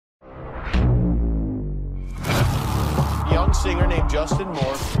young singer named Justin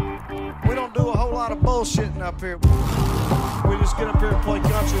Moore. We don't do a whole lot of bullshitting up here. We just get up here and play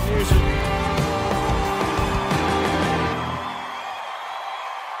country music.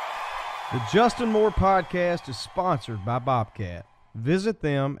 The Justin Moore Podcast is sponsored by Bobcat. Visit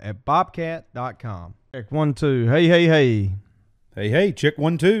them at bobcat.com. Check 1, 2. Hey, hey, hey. Hey, hey, check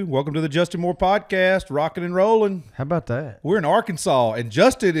 1, 2. Welcome to the Justin Moore Podcast, rocking and rolling. How about that? We're in Arkansas, and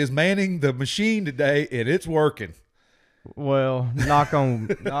Justin is manning the machine today, and it's working. Well, knock on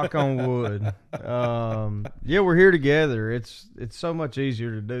wood. Yeah, we're here together. It's so much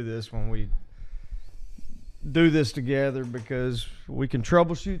easier to do this when we do this together because we can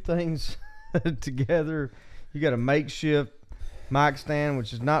troubleshoot things together. You got a makeshift mic stand,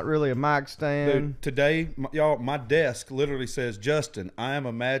 which is not really a mic stand. Dude, today, y'all, my desk literally says, Justin, I am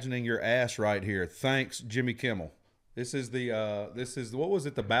imagining your ass right here. Thanks, Jimmy Kimmel. This is what was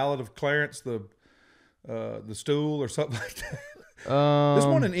it? The Ballad of Clarence, the stool or something like that. This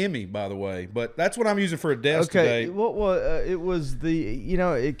won an Emmy, by the way, but that's what I'm using for a desk today. What was it? Was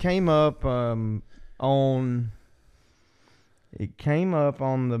it came up on the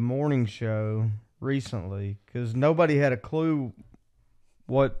morning show recently because nobody had a clue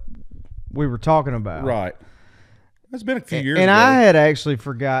what we were talking about. Right. It's been a few years and ago. I had actually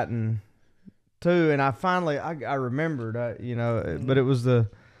forgotten too, and I finally I remembered. But it was the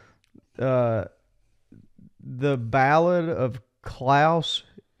Ballad of Klaus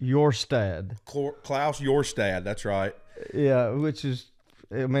Jorstad. Klaus Jorstad, that's right. Yeah, which is,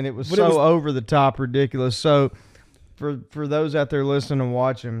 I mean, it was over the top ridiculous. So for those out there listening and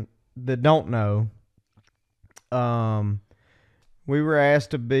watching that don't know, we were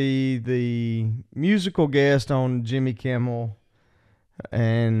asked to be the musical guest on Jimmy Kimmel,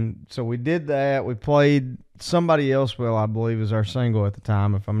 and so we did that. We played Somebody Else Will, I believe, is our single at the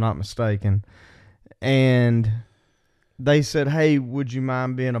time, if I'm not mistaken. And they said, hey, would you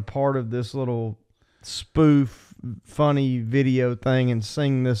mind being a part of this little spoof, funny video thing and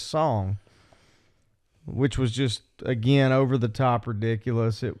sing this song? Which was just, again, over the top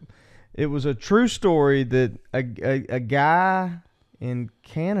ridiculous. It was a true story that a guy in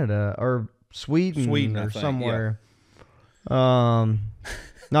Canada or Sweden or somewhere, not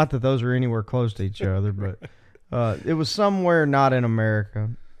that those are anywhere close to each other, but it was somewhere not in America,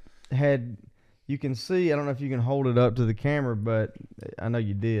 you can see, I don't know if you can hold it up to the camera, but I know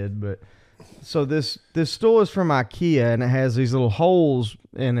you did, but so this stool is from IKEA and it has these little holes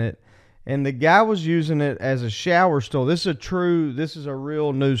in it. And the guy was using it as a shower stool. This is a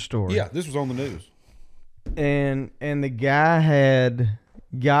real news story. Yeah, this was on the news. And the guy had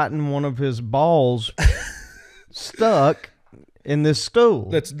gotten one of his balls stuck in this stool.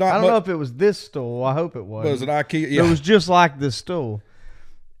 I don't know if it was this stool. I hope it was. It was an IKEA. Yeah. It was just like this stool.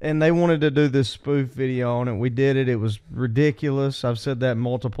 And they wanted to do this spoof video on it. We did it. It was ridiculous. I've said that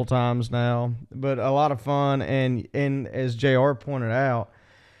multiple times now, but a lot of fun. And as JR pointed out,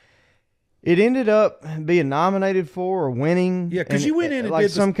 it ended up being nominated for or winning. Yeah, because you went in and like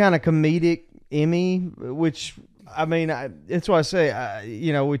did some kind of comedic Emmy, which, I mean, it's why I say,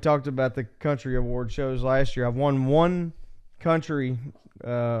 we talked about the country award shows last year. I've won one country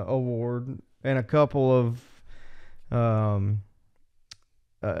award and a couple of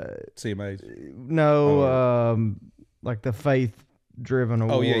CMAs. No, like the faith-driven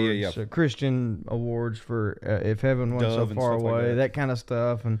awards. Oh, yeah. Christian awards for If Heaven Went So Far Away, like that kind of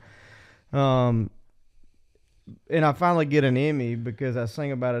stuff. And I finally get an Emmy because I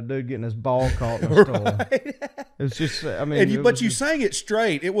sing about a dude getting his ball caught in a stool. It's just, I mean, but you sang it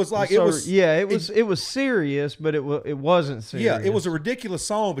straight. It was like it was serious, but it wasn't serious. Yeah, it was a ridiculous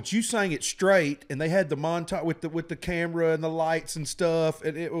song, but you sang it straight, and they had the montage with the camera and the lights and stuff,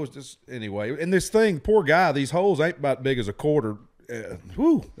 and it was just anyway. And this thing, poor guy, these holes ain't about big as a quarter.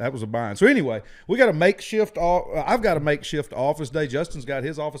 That was a bind. So anyway, we got a makeshift. I've got a makeshift office day. Justin's got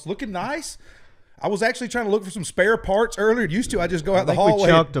his office looking nice. I was actually trying to look for some spare parts earlier. Used to, I just go out the hallway, we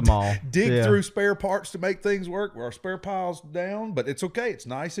chucked them all, dig through spare parts to make things work. Our spare pile's down, but it's okay. It's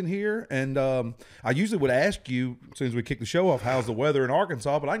nice in here. And I usually would ask you as soon as we kick the show off, how's the weather in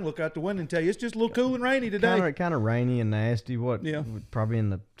Arkansas? But I can look out the window and tell you it's just a little cool and rainy today. Kind of rainy and nasty. Yeah. Probably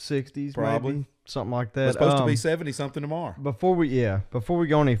in the 60s, probably. Maybe something like that. It's supposed to be 70 something tomorrow. Before we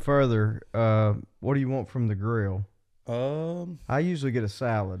go any further, what do you want from the grill? I usually get a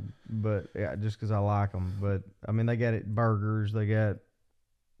salad, but just because I like them. But I mean, they got burgers. They got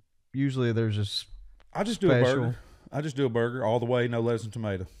usually there's just. I just do a burger. I just do a burger all the way, no lettuce and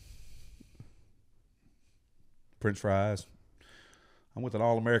tomato. French fries. I'm with an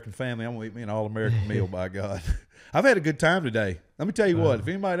all-American family. I'm going to eat me an all-American meal, by God. I've had a good time today. Let me tell you what. If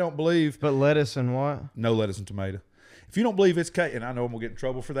anybody don't believe. But lettuce and what? No lettuce and tomato. If you don't believe it's K, and I know I'm gonna get in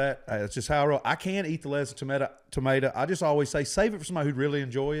trouble for that, it's just how I roll. I can't eat the lettuce and tomato. I just always say save it for somebody who'd really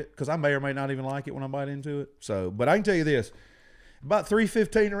enjoy it, because I may or may not even like it when I bite into it. So, but I can tell you this: about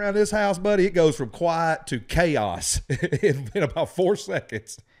 3:15 around this house, buddy, it goes from quiet to chaos in about 4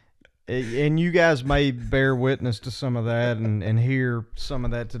 seconds. And you guys may bear witness to some of that and hear some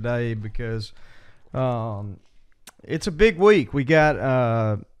of that today, because it's a big week. We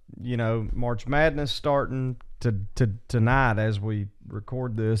got March Madness starting tonight as we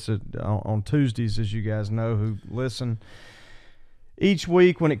record this on Tuesdays, as you guys know who listen. Each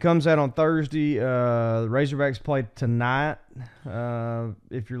week when it comes out on Thursday, the Razorbacks play tonight.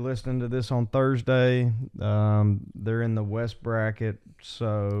 If you're listening to this on Thursday, they're in the West bracket.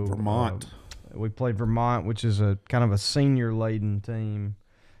 So Vermont. We played Vermont, which is a kind of a senior-laden team,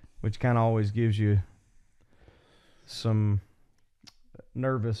 which kind of always gives you some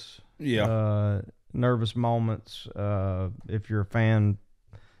nervous moments if you're a fan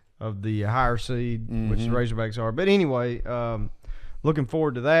of the higher seed, which the Razorbacks are. But anyway, looking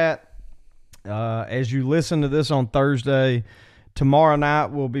forward to that. As you listen to this on Thursday, tomorrow night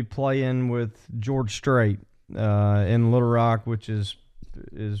we'll be playing with George Strait in Little Rock, which is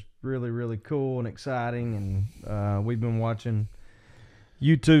really, really cool and exciting. And we've been watching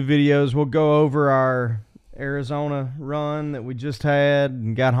YouTube videos. We'll go over our Arizona run that we just had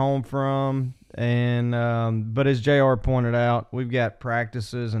and got home from. And but as JR pointed out, we've got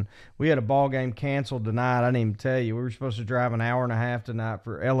practices, and we had a ball game canceled tonight. I didn't even tell you. We were supposed to drive an hour and a half tonight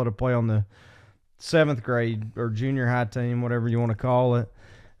for Ella to play on the 7th grade or junior high team, whatever you want to call it.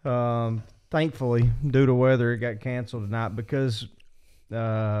 Thankfully, due to weather, it got canceled tonight, because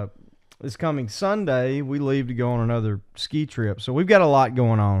this coming Sunday we leave to go on another ski trip. So we've got a lot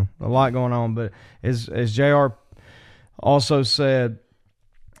going on. But as JR also said,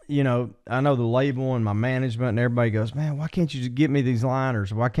 I know the label and my management and everybody goes, man, why can't you just get me these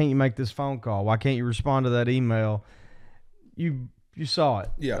liners? Why can't you make this phone call? Why can't you respond to that email? You saw it.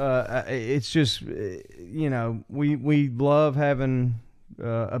 Yeah. It's just, we love having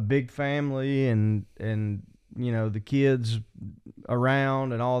a big family and the kids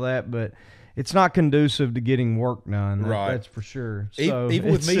around and all that, but it's not conducive to getting work done. Right. That's for sure. So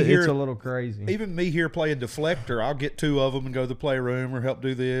even with me here, it's a little crazy. Even me here playing deflector, I'll get 2 of them and go to the playroom or help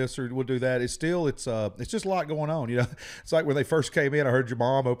do this or we'll do that. It's just a lot going on. It's like when they first came in, I heard your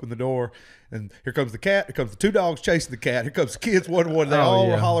mom open the door, and here comes the cat. Here comes the 2 dogs chasing the cat. Here comes the kids one. They all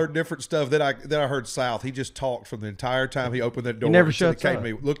were hollering different stuff. Then I heard South. He just talked from the entire time he opened that door. He never shuts up. To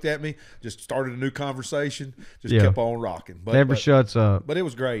me, looked at me, just started a new conversation, just kept on rocking. But never shuts up. But it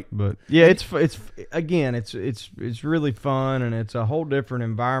was great. But yeah, it's really fun, and it's a whole different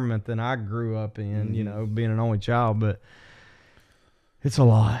environment than I grew up in. Being an only child, but. It's a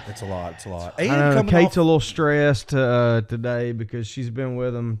lot. It's a lot. And Kate's a little stressed today because she's been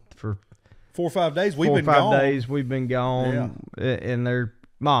with them for 4 or 5 days. We've been gone. Yeah. And they're,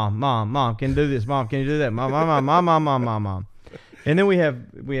 Mom, can you do this? Mom, can you do that? Mom. And then we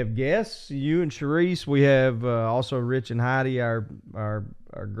have guests, you and Sharice. We have also Rich and Heidi, our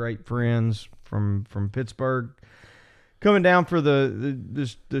great friends from Pittsburgh, coming down for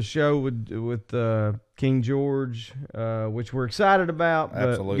the show with King George, which we're excited about. But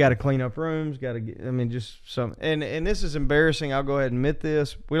Absolutely. We got to clean up rooms. Just some. And this is embarrassing. I'll go ahead and admit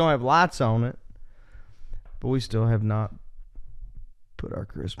this. We don't have lights on it, but we still have not put our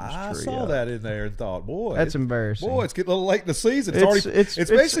Christmas tree I saw up. that in there and thought, boy, that's embarrassing. Boy, it's getting a little late in the season.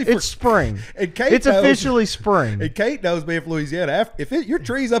 It's spring. And Kate it's officially spring. And Kate knows me from Louisiana. Your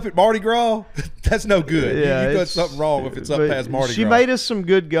tree's up at Mardi Gras, that's no good. Yeah, you've done something wrong if it's up past Mardi Gras. She made us some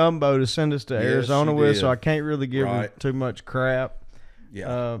good gumbo to send us to Arizona with, did. so I can't really give her too much crap.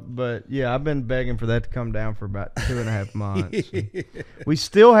 Yeah. But yeah, I've been begging for that to come down for about 2.5 months. We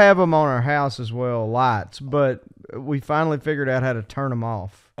still have them on our house as well, lights, but we finally figured out how to turn them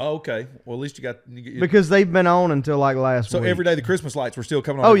off. Oh, okay. Well, at least you got because they've been on until like last week. So every day the Christmas lights were still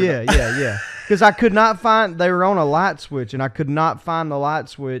coming on. Oh yeah. Because I could not find, they were on a light switch, and I could not find the light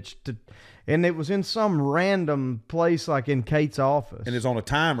switch to. And it was in some random place like in Kate's office. And it's on a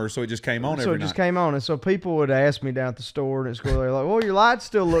timer, so it just came on every night. So it just came on. And so people would ask me down at the store and at school, they're like, well, your lights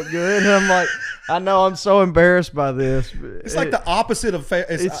still look good. And I'm like, I know, I'm so embarrassed by this. It's like the opposite of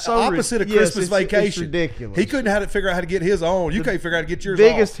opposite of Christmas vacation. It's ridiculous. He couldn't figure out how to get his on. You can't figure out how to get yours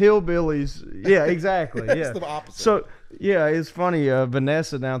biggest off. Hillbillies. Yeah, exactly. That's the opposite. So, yeah, it's funny.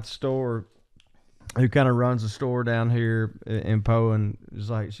 Vanessa down at the store, who kind of runs the store down here in Poe, and is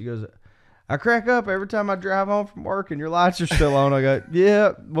like, she goes, I crack up every time I drive home from work and your lights are still on. I go,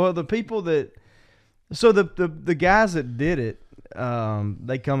 yeah. Well, the people that, so the guys that did it,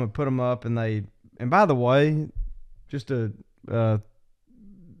 they come and put them up, and by the way, just a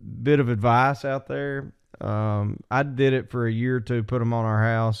bit of advice out there. I did it for a year or two, put them on our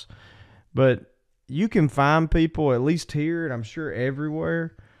house, but you can find people, at least here, and I'm sure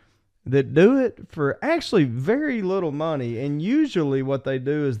everywhere, that do it for actually very little money. And usually what they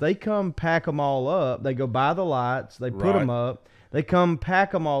do is they come pack them all up. They go buy the lights, they put them up, they come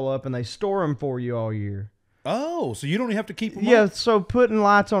pack them all up, and they store them for you all year. Oh, so you don't even have to keep them Yeah, up? so putting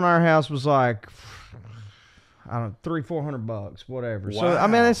lights on our house was like, I don't know, $300-400, whatever. Wow. So I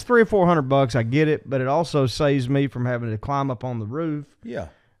mean, it's $300 or $400. I get it, but it also saves me from having to climb up on the roof. Yeah.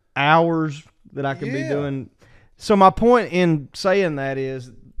 Hours that I could be doing. So my point in saying that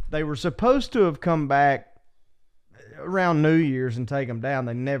is, they were supposed to have come back around New Year's and take them down.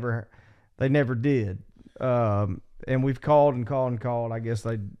 They never did. And we've called and called and called. I guess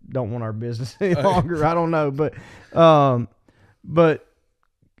they don't want our business any longer. I don't know, but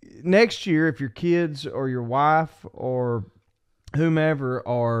next year, if your kids or your wife or whomever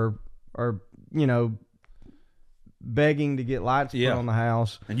are begging to get lights put on the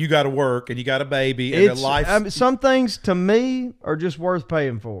house, and you got to work, and you got a baby, and life. Some things to me are just worth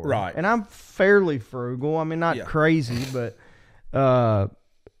paying for, right? And I'm fairly frugal. I mean, not crazy, but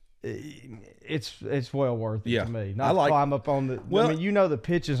it's well worth it to me. Not to climb up on the. I mean, the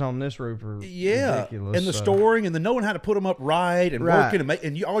pitches on this roof are ridiculous. And the storing and the knowing how to put them up right and working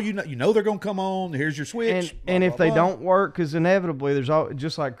and you know they're going to come on. Here's your switch. And if they don't work, because inevitably there's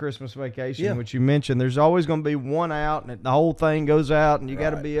just like Christmas Vacation, which you mentioned, there's always going to be one out, and the whole thing goes out, and you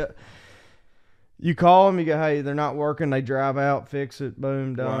got to be You call them, you go, hey, they're not working. They drive out, fix it,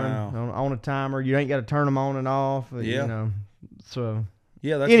 boom, done. On a timer. You ain't got to turn them on and off. So.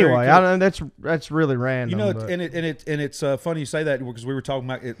 Yeah, that's anyway. I know that's really random. It's funny you say that, because we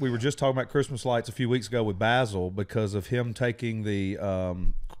were just talking about Christmas lights a few weeks ago with Basil, because of him taking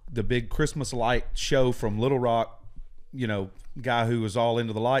the big Christmas light show from Little Rock, guy who was all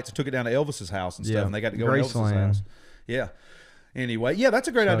into the lights, and took it down to Elvis's house and stuff, and they got to go to Elvis's house. Yeah. Anyway, that's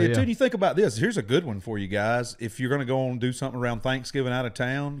a great idea too. And you think about this. Here's a good one for you guys. If you're going to go and do something around Thanksgiving out of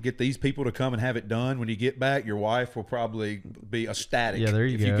town, get these people to come and have it done. When you get back, your wife will probably be ecstatic. Yeah, there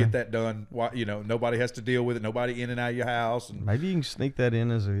you go. If you get that done, nobody has to deal with it. Nobody in and out of your house. And maybe you can sneak that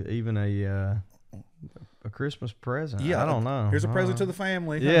in as even a Christmas present. Yeah, I don't know. Here's a present to the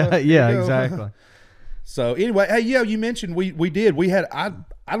family. Yeah, exactly. So anyway, hey, you mentioned we had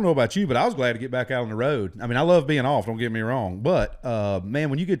I don't know about you, but I was glad to get back out on the road. I mean, I love being off, don't get me wrong, but man,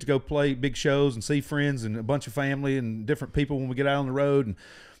 when you get to go play big shows and see friends and a bunch of family and different people when we get out on the road, and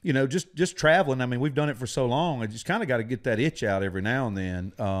just traveling. I mean, we've done it for so long. I just kind of got to get that itch out every now and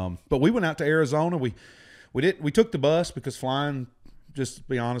then. But we went out to Arizona. We took the bus because flying, just to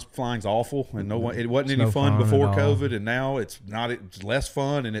be honest, flying's awful, and it wasn't any fun before COVID, and now it's not. It's less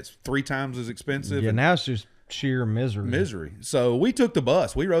fun, and it's 3 times as expensive. Yeah, now it's just sheer misery. So we took the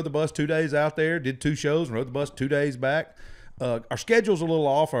bus. We rode the bus 2 days out there, did 2 shows, and rode the bus 2 days back. Our schedule's a little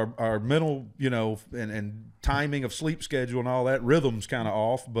off. Our mental, and timing of sleep schedule and all that, rhythm's kind of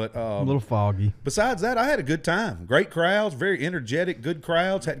off, but a little foggy. Besides that, I had a good time. Great crowds, very energetic, good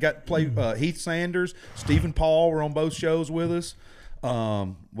crowds. Got to play Heath Sanders, Stephen Paul were on both shows with us.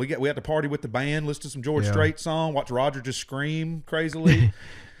 We had to party with the band, listen to some George Strait song, watch Roger just scream crazily.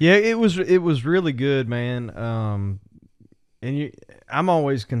 Yeah, it was really good, man. And I'm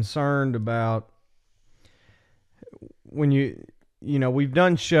always concerned about when we've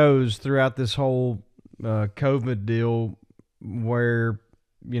done shows throughout this whole COVID deal where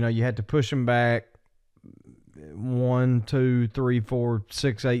you had to push them back 1, 2, 3, 4,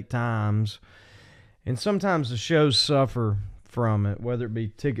 6, 8 times, and sometimes the shows suffer from it, whether it be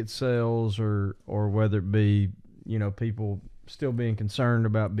ticket sales or whether it be people still being concerned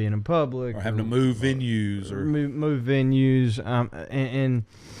about being in public, or having to move venues, or move venues. And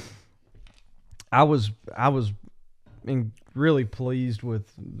I was really pleased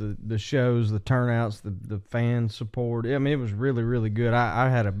with the shows, the turnouts, the fan support. I mean, it was really, really good. I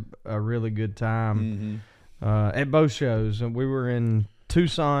had a really good time at both shows. And we were in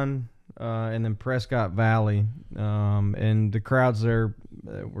Tucson and then Prescott Valley, and the crowds there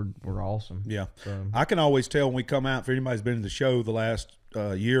were awesome. Yeah, so I can always tell when we come out. If anybody's been to the show the last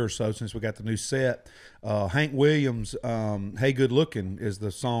year or so since we got the new set, Hank Williams' "Hey Good Looking" is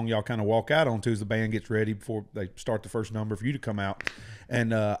the song y'all kind of walk out onto as the band gets ready before they start the first number for you to come out,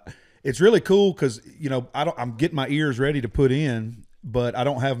 and it's really cool because I'm getting my ears ready to put in. But I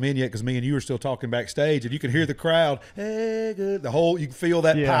don't have them in yet because me and you are still talking backstage, and you can hear the crowd. Hey, good. You can feel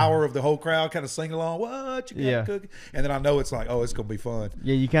that power of the whole crowd kind of singing along. What you got cooking? And then I know it's like, oh, it's gonna be fun.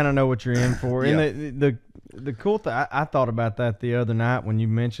 Yeah, you kind of know what you're in for. And the cool thing, I thought about that the other night when you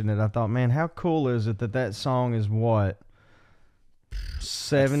mentioned it. I thought, man, how cool is it that song is what,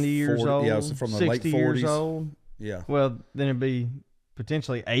 70 years old? Yeah, it's from the 60 late 40s. years old? Yeah. Well, then it'd be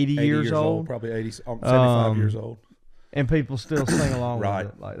potentially 80 years years old. Probably 80, 75 years old. And people still sing along Right.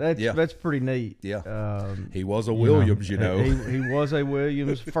 with it. Like that's pretty neat. Yeah. He was a Williams, you know. He was a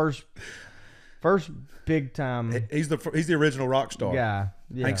Williams first big time. He's the original rock star guy.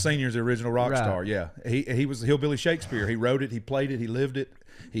 Yeah. Hank Senior's the original rock star. Yeah. He was Hillbilly Shakespeare. He wrote it. He played it. He lived it.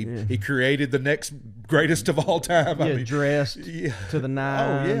 He created the next greatest of all time. Yeah, dressed to the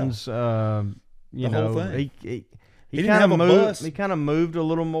nines. Oh, yeah. The whole thing. He didn't kind have of a moved. bus. He kind of moved a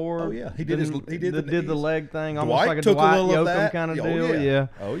little more. Oh yeah, he did the leg thing, almost Dwight like a took Dwight a little of Yoakam that. kind of Oh, deal. yeah.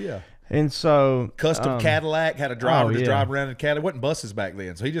 Oh yeah. And so Custom Cadillac, had a driver to yeah. drive around in a Cadillac. It wasn't buses back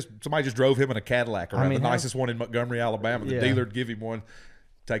then, so somebody just drove him in a Cadillac around, the nicest one in Montgomery, Alabama. The dealer would give him one,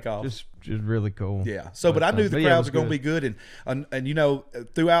 take off. Just really cool. Yeah. So, but I knew the crowds were going to be good, and you know,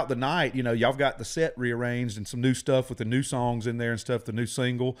 throughout the night, you know, y'all got the set rearranged and some new stuff with the new songs in there and stuff. The new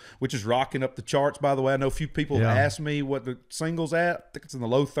single, which is rocking up the charts, by the way. I know a few people have asked me what the single's at. I think it's in the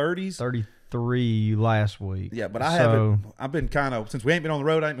low 30s. 33 last week. Yeah, but I haven't. I've been kind of, since we ain't been on the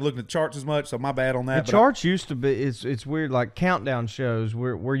road, I ain't been looking at the charts as much, so my bad on that. The charts used to be. It's weird, like countdown shows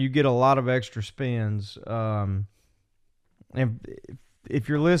where you get a lot of extra spins. And if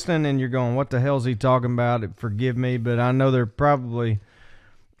you're listening and you're going, what the hell's he talking about? Forgive me, but I know there probably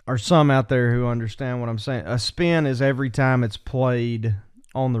are some out there who understand what I'm saying. A spin is every time it's played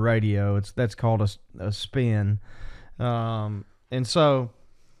on the radio. That's called a spin. And so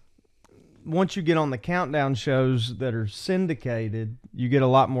once you get on the countdown shows that are syndicated, you get a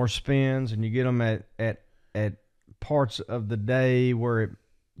lot more spins, and you get them at parts of the day where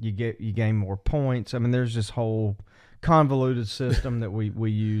you gain more points. I mean, there's this whole convoluted system that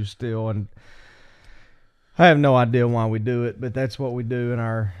we use still, and I have no idea why we do it, but that's what we do in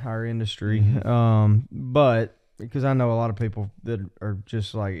our industry. But because I know a lot of people that are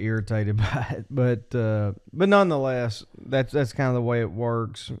just like irritated by it, but nonetheless, that's kind of the way it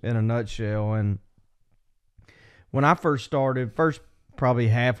works in a nutshell. And when I first started, probably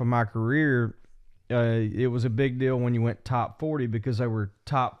half of my career, it was a big deal when you went top 40 because they were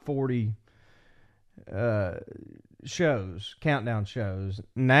top 40 shows, countdown shows.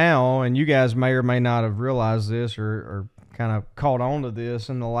 Now, and you guys may or may not have realized this or kind of caught on to this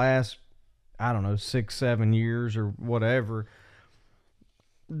in the last, I don't know, 6-7 years or whatever,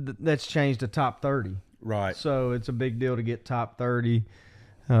 that's changed to top 30. Right. So it's a big deal to get top 30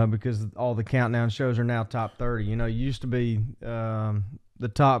 because all the countdown shows are now top 30. You know, it used to be the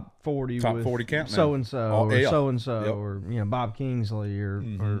top 40 top with 40 countdown. So-and-so or so-and-so or, you know, Bob Kingsley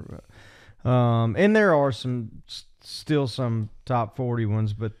or and there are still some top 40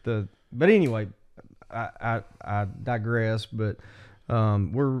 ones, but anyway, I digress. But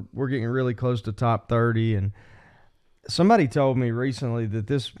we're getting really close to top 30, and somebody told me recently that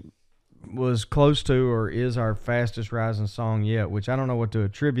this was close to or is our fastest rising song yet, which I don't know what to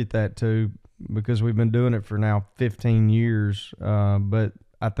attribute that to because we've been doing it for now 15 years. But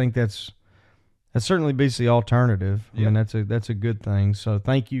I think that's certainly beats the alternative. I mean, that's a good thing. So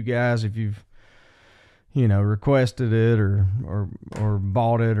thank you guys if you've, you know, requested it or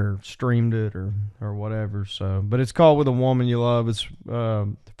bought it or streamed it or whatever. So, but it's called With a Woman You Love. It's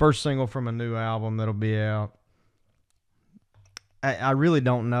the first single from a new album that'll be out. I really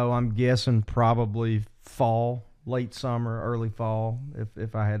don't know. I'm guessing probably fall, late summer, early fall,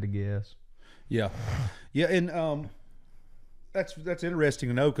 if I had to guess. Yeah, and that's interesting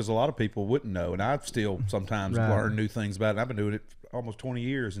to know because a lot of people wouldn't know, and I've still sometimes learn new things about it. I've been doing it almost 20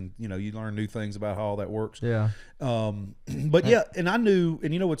 years, and you know, you learn new things about how all that works. Yeah. But yeah, and I knew,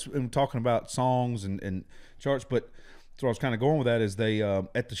 and you know, what's I'm talking about songs and charts, but so I was kind of going with that is they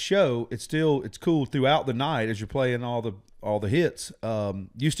at the show, it's cool throughout the night as you're playing all the hits.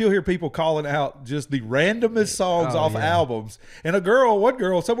 You still hear people calling out just the randomest songs off albums. And one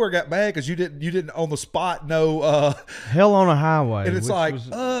girl somewhere got mad because you didn't on the spot know Hell on a Highway. And it's like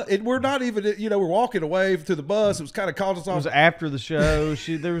we're not even, you know, we're walking away to the bus. It was kind of caught us off. It was after the show.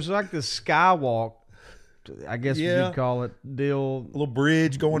 There was like this skywalk, I guess you'd call it, deal. A little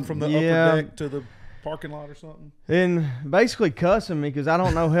bridge going from the upper deck to the parking lot or something, and basically cussing me because I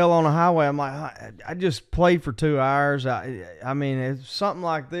don't know Hell on a Highway. I'm like, I just played for 2 hours. I mean, it's something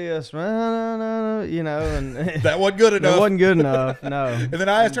like this, you know, and that wasn't good enough. It wasn't good enough, no. And then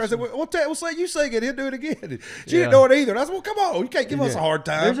I asked her, I said, we'll say you sing it, he'll do it again. She didn't know it either. And I said, well, come on, you can't give us a hard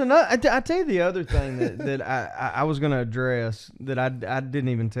time. There's another. I tell you the other thing that I was going to address that I didn't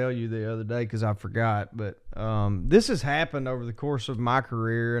even tell you the other day because I forgot. But this has happened over the course of my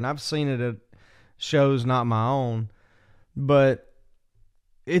career, and I've seen it at shows, not my own. But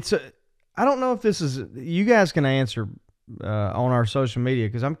I don't know if this is, you guys can answer on our social media,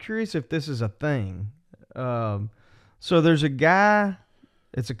 because I'm curious if this is a thing. So there's a guy,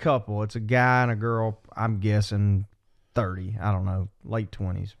 it's a couple, it's a guy and a girl, I'm guessing 30, I don't know, late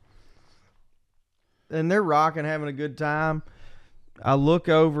 20s. And they're rocking, having a good time. I look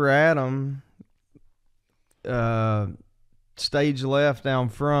over at them, stage left down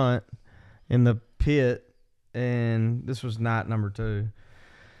front in the pit, and this was night number 2.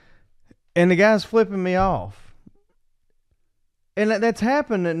 And the guy's flipping me off. And that's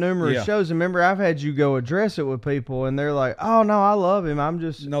happened at numerous shows. Remember, I've had you go address it with people, and they're like, "Oh no, I love him. I'm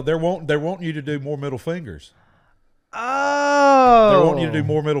just..." No, they're wanting you to do more middle fingers. Oh, they're wanting you to do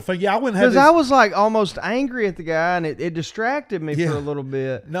more middle fingers. Yeah, I wouldn't have. Because I was like almost angry at the guy, and it distracted me for a little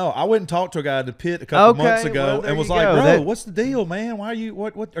bit. No, I went and talked to a guy at the pit a couple months ago, and was like, "Bro, what's the deal, man? Why are you?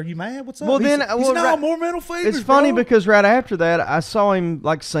 What are you mad? What's up?" Well, more middle fingers. It's funny because right after that, I saw him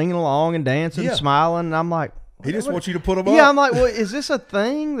like singing along and dancing, smiling, and I'm like, he just wants you to put them up. Yeah, I'm like, well, is this a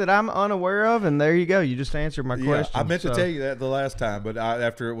thing that I'm unaware of? And there you go. You just answered my question. I meant to tell you that the last time, but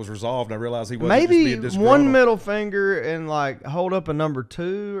after it was resolved, I realized he wasn't maybe just being disgruntled. One middle finger and like hold up a number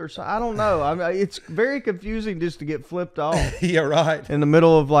 2 or something. I don't know. I mean, it's very confusing just to get flipped off. Yeah, right. In the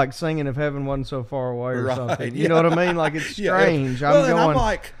middle of like singing "If Heaven Wasn't So Far Away" or something. You know what I mean? Like it's strange. I'm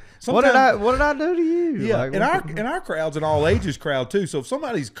like, what did I do to you? Yeah, like, and our crowd's an all ages crowd too. So if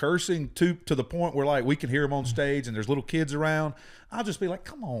somebody's cursing to the point where like we can hear them on stage and there's little kids around, I'll just be like,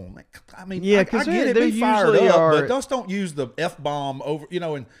 "Come on, man." I mean, I get it, be fired up, but just don't use the F-bomb over,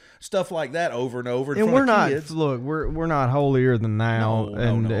 and stuff like that over and over. And we're not kids. Look, we're not holier than thou,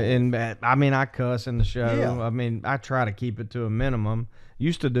 and I mean, I cuss in the show. Yeah. I mean, I try to keep it to a minimum.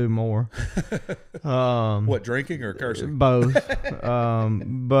 Used to do more. What, drinking or cursing? Both.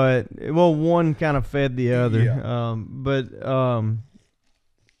 But one kind of fed the other. Yeah.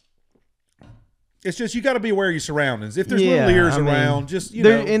 It's just you got to be aware of your surroundings. If there's little ears around, just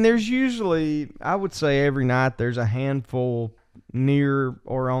And there's usually, I would say, every night there's a handful near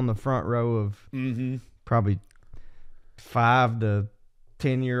or on the front row of probably 5 to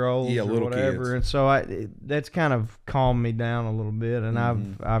 10-year-olds or whatever, kids. And so that's kind of calmed me down a little bit, and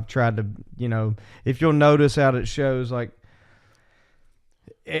I've tried to, if you'll notice out at shows, like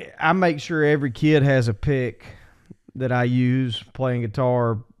I make sure every kid has a pick that I use playing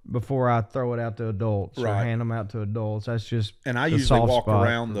guitar before I throw it out to adults or hand them out to adults. That's just and I usually walk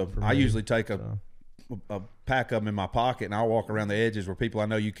around I usually take a pack of them in my pocket, and I'll walk around the edges where people I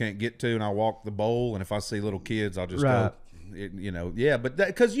know you can't get to, and I'll walk the bowl, and if I see little kids, I'll just go. But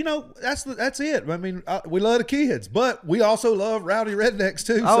because that's it. I mean, we love the kids, but we also love rowdy rednecks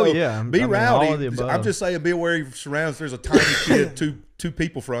too. Oh so yeah, be rowdy. I'm just saying, be aware of your surroundings. There's a tiny kid, two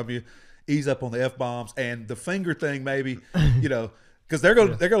people from you. Ease up on the F-bombs and the finger thing, maybe. Because they're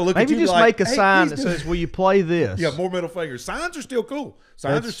gonna look at you. Maybe just make a sign that says, "Will you play this?" Yeah, more middle fingers. Signs are still cool.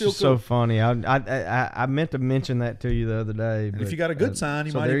 Signs are still cool. So funny. I meant to mention that to you the other day. And if you got a good sign,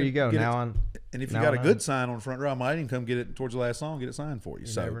 you might. There you go. Now and if you got a good sign on the front row, I might even come get it towards the last song, get it signed for you.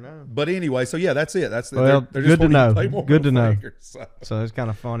 You never know. But anyway, so yeah, that's it. That's they're just good to know. Good to know. So it's kind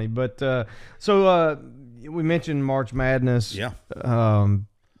of funny. But so we mentioned March Madness. Yeah.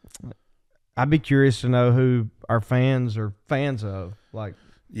 I'd be curious to know who our fans are fans of. Like,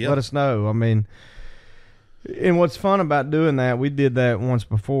 let us know. I mean, and what's fun about doing that, we did that once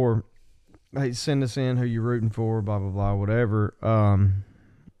before. Hey, send us in who you're rooting for, blah, blah, blah, whatever.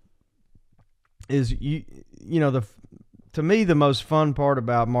 Is to me, the most fun part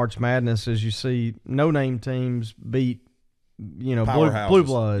about March Madness is you see no-name teams beat, Blue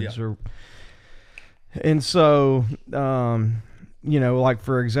Bloods. Yeah. And so, like,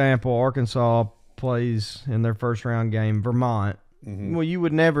 for example, Arkansas plays in their first round game Vermont. Mm-hmm. Well, you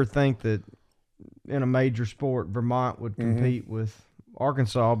would never think that in a major sport Vermont would compete with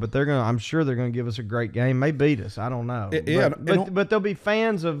Arkansas, but I'm sure they're going to give us a great game. May beat us. I don't know. But they'll be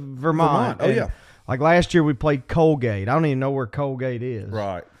fans of Vermont. Oh, yeah. Like last year we played Colgate. I don't even know where Colgate is.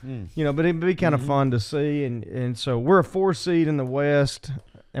 Right. But it'd be kind of fun to see. And so we're a 4 seed in the West,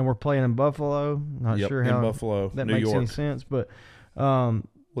 and we're playing in Buffalo. Not sure how Buffalo, that New makes York. any sense, but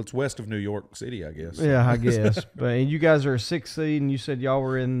well, it's west of New York City, I guess. Yeah, I guess. But you guys are a 6 seed, and you said y'all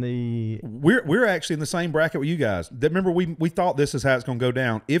were in the. We're actually in the same bracket with you guys. Remember, we thought this is how it's going to go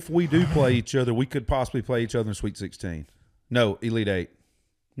down. If we do play each other, we could possibly play each other in Sweet 16. No, Elite 8.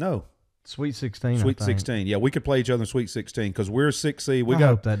 No. Sweet 16. Sweet 16. Yeah, we could play each other in Sweet 16 because we're a 6 seed. I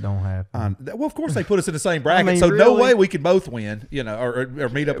hope that don't happen. Well, of course they put us in the same bracket, I mean, so no really? way we could both win. Or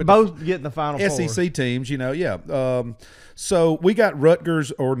meet up. Both get in the final SEC four. teams. Yeah. So we got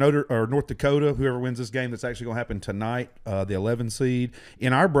Rutgers or North Dakota, whoever wins this game. That's actually going to happen tonight. The 11 seed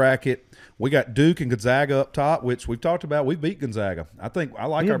in our bracket. We got Duke and Gonzaga up top, which we've talked about. We beat Gonzaga. I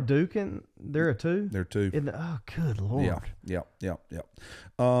like You our have Duke and they're a 2. They're 2. Oh, good Lord. Yeah.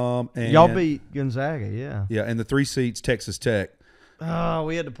 And Y'all beat Gonzaga, yeah. Yeah, and the 3 seeds Texas Tech. Oh,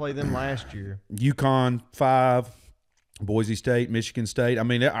 we had to play them last year. UConn 5, Boise State, Michigan State. I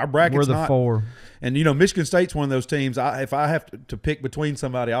mean, our bracket's We're the not 4. And Michigan State's one of those teams. If I have to pick between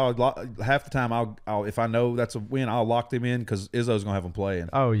somebody, half the time I'll if I know that's a win, I'll lock them in because Izzo's gonna have them playing.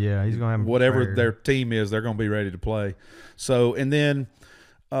 Oh yeah, he's gonna have them whatever prepared. their team is, they're gonna be ready to play. So and then,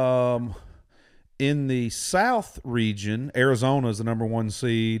 in the South region, Arizona is the number 1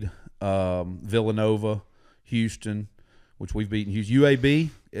 seed. Villanova, Houston, which we've beaten. UAB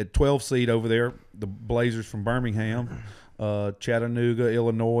at 12 seed over there. The Blazers from Birmingham. Chattanooga,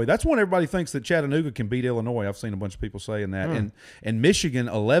 Illinois. That's one everybody thinks that Chattanooga can beat Illinois. I've seen a bunch of people saying that. And Michigan,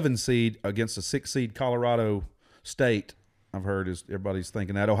 11 seed against a 6 seed Colorado State. I've heard everybody's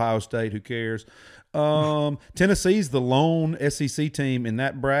thinking that. Ohio State, who cares? Tennessee's the lone SEC team in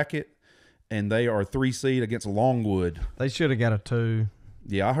that bracket, and they are 3 seed against Longwood. They should have got a 2.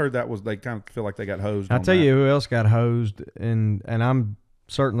 Yeah, I heard they kind of feel like they got hosed. I'll tell you who else got hosed, and I'm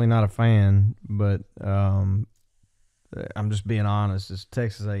certainly not a fan, but I'm just being honest. It's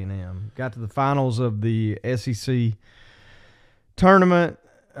Texas A&M. Got to the finals of the SEC tournament.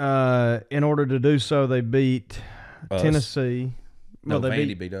 In order to do so, they beat Tennessee. No, well,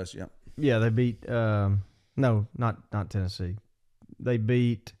 Vandy beat us. Yeah. Yeah, they beat. No, not Tennessee. They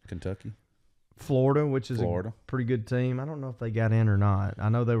beat Kentucky, Florida, which is Florida. a pretty good team. I don't know if they got in or not. I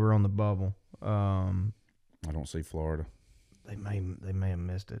know they were on the bubble. I don't see Florida. They may have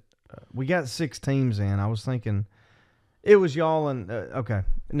missed it. We got 6 teams in. I was thinking it was y'all and okay.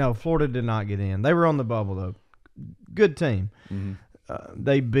 No, Florida did not get in. They were on the bubble though. Good team. Mm-hmm.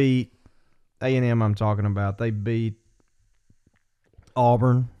 They beat A&M. I'm talking about. They beat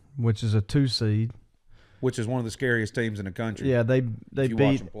Auburn, which is a 2 seed. Which is one of the scariest teams in the country. Yeah, they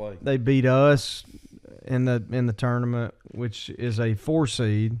beat us in the tournament, which is a 4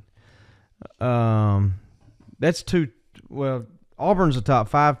 seed. That's 2. Well, Auburn's a top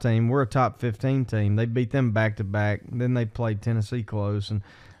 5 team. We're a top 15 team. They beat them back to back. Then they played Tennessee close,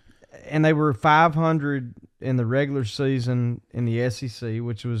 and they were 500 in the regular season in the SEC,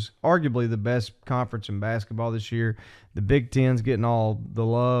 which was arguably the best conference in basketball this year. The Big Ten's getting all the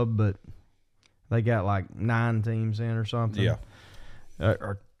love, but they got like 9 teams in or something. Yeah.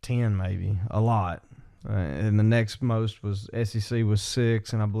 Or 10 maybe, a lot. And the next most was SEC was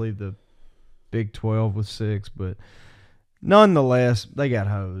 6, and I believe the Big 12 was 6. But nonetheless, they got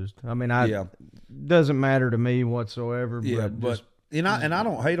hosed. I mean, doesn't matter to me whatsoever. Yeah, but I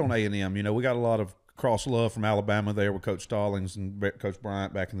don't hate on A&M. We got a lot of cross love from Alabama there with Coach Stallings and Coach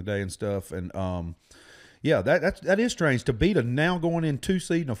Bryant back in the day and stuff. And yeah, that is strange to beat a now going in 2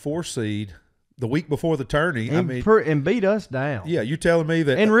 seed and a 4 seed the week before the tourney. And beat us down. Yeah, you're telling me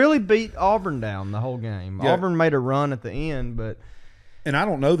that, and really beat Auburn down the whole game. Yeah. Auburn made a run at the end, but and I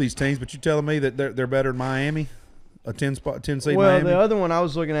don't know these teams, but you're telling me that they're better than Miami, a 10 seed. Well, Miami? the other one I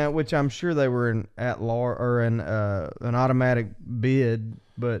was looking at, which I'm sure they were an automatic bid,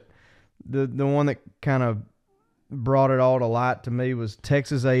 but the one that kind of brought it all to light to me was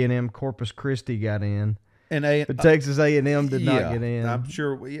Texas A&M. Corpus Christi got in. But Texas A&M did not get in. I'm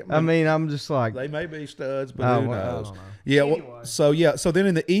sure. I'm just like, they may be studs, but who knows? I don't know. Yeah. Anyway. So then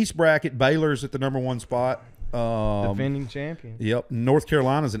in the East bracket, Baylor's at the number 1 spot. Defending champion. Yep. North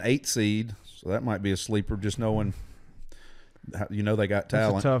Carolina's an 8 seed, so that might be a sleeper. Just knowing, they got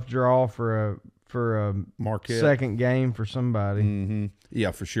talent. It's a tough draw for a Marquette second game for somebody. Mm-hmm.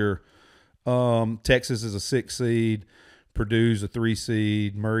 Yeah, for sure. Texas is a 6 seed. Purdue's a 3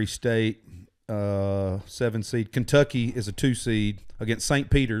 seed. Murray State. 7 seed. Kentucky is a 2 seed against St.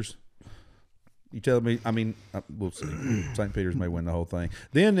 Peter's. You tell me? I mean, we'll see. St. Peter's may win the whole thing.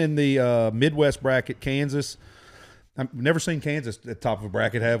 Then in the Midwest bracket, Kansas. I've never seen Kansas at the top of a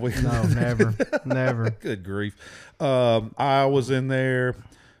bracket, have we? No, never. Good grief. Iowa's in there.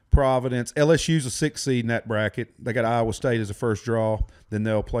 Providence. LSU's a 6 seed in that bracket. They got Iowa State as a first draw. Then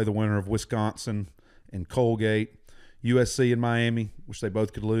they'll play the winner of Wisconsin and Colgate. USC and Miami, which they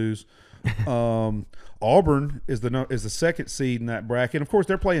both could lose. Auburn is the second seed in that bracket. And of course,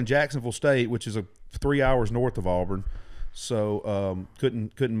 they're playing Jacksonville State, which is 3 hours north of Auburn. So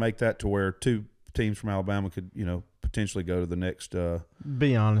couldn't make that to where 2 teams from Alabama could potentially go to the next.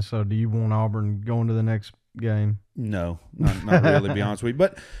 Be honest, though. Do you want Auburn going to the next game? No, not really. To be honest with you,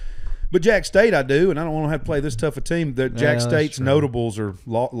 but Jack State I do, and I don't want to have to play this tough a team. Jack State's notables are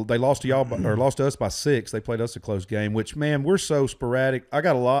they lost to y'all or lost to us by 6. They played us a close game. Which, man, we're so sporadic. I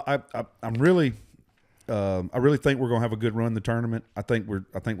got a lot. I'm really. I really think we're gonna have a good run in the tournament. I think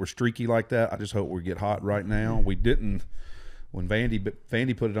we're streaky like that. I just hope we get hot right now. We didn't when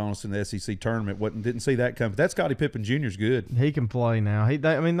Vandy put it on us in the SEC tournament. Didn't see that coming. That Scottie Pippen Jr. is good. He can play now.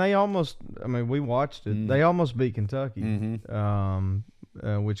 They almost. We watched it. They almost beat Kentucky,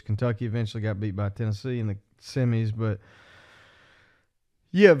 which Kentucky eventually got beat by Tennessee in the semis. But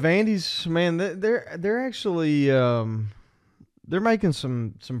yeah, Vandy's man. They're actually. They're making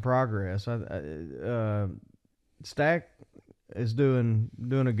some progress. Stack is doing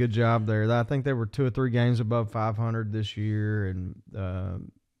a good job there. I think they were 2 or 3 games above 500 this year, and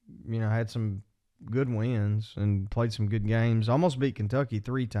had some good wins and played some good games. Almost beat Kentucky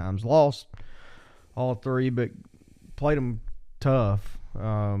 3 times, lost all 3, but played them tough,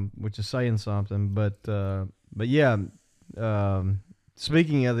 which is saying something. But yeah,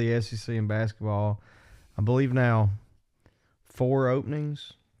 speaking of the SEC in basketball, I believe now 4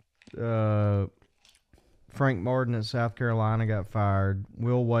 openings. Frank Martin at South Carolina got fired.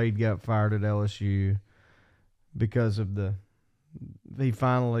 Will Wade got fired at LSU because of he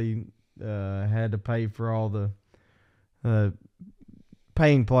finally had to pay for all the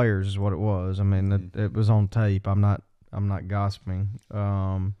paying players is what it was. I mean, it was on tape. I'm not gossiping.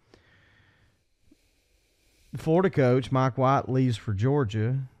 Florida coach Mike White leaves for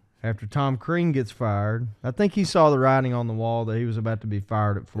Georgia after Tom Crean gets fired. I think he saw the writing on the wall that he was about to be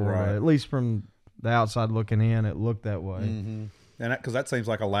fired at Florida. Right. At least from the outside looking in, it looked that way. Mm-hmm. And because that seems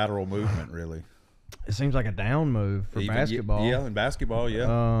like a lateral movement, really. It seems like a down move for basketball. Yeah, in basketball,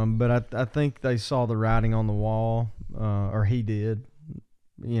 yeah. But I think they saw the writing on the wall, or he did,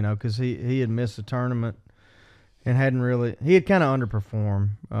 because he had missed the tournament and he had kind of underperformed.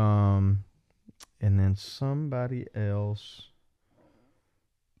 And then somebody else,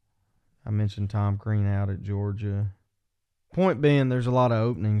 I mentioned Tom Crean out at Georgia. Point being, there's a lot of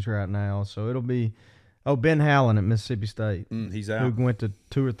openings right now, so it'll be Ben Howland at Mississippi State. He's out. Who went to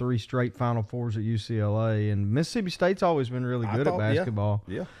 2 or 3 straight Final Fours at UCLA, and Mississippi State's always been really good at basketball.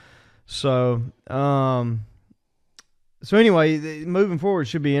 Yeah. So, anyway, moving forward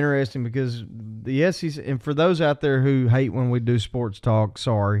should be interesting because the SEC, and for those out there who hate when we do sports talk,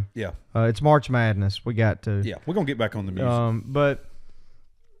 sorry. Yeah. It's March Madness. We got to. Yeah, we're gonna get back on the music.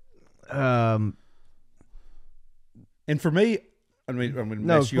 And for me, I'm going to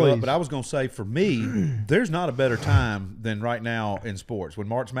mess you up, but I was going to say, for me, there's not a better time than right now in sports. When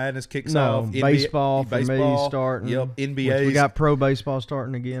March Madness kicks off. Baseball for me starting. Yep, NBA. We got pro baseball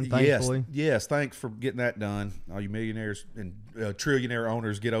starting again, thankfully. Yes, thanks for getting that done. All you millionaires and trillionaire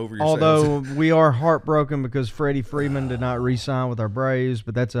owners, get over yourselves. Although we are heartbroken because Freddie Freeman did not re-sign with our Braves,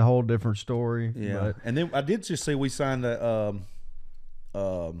 but that's a whole different story. Yeah, but, and then I did just see we signed is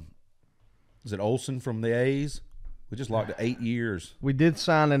it Olsen from the A's? We just locked 8 years. We did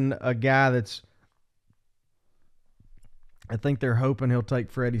sign a guy that's – I think they're hoping he'll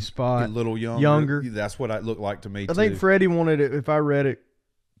take Freddie's spot. A little younger. That's what it looked like to me, too. I think Freddie wanted it – if I read it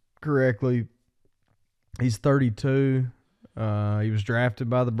correctly, he's 32. He was drafted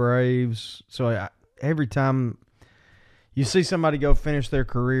by the Braves. So every time you see somebody go finish their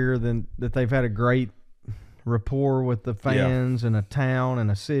career, then that they've had a great rapport with the fans and a town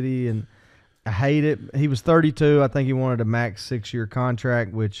and a city, and – I hate it. He was 32. I think he wanted a max 6-year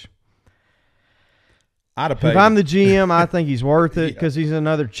contract, which I'd have paid. If I'm the GM, I think he's worth it because he's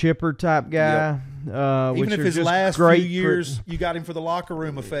another chipper type guy. Yep. Even if his last few years you got him for the locker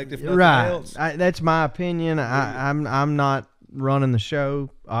room effect, if nothing else. That's my opinion. I'm not running the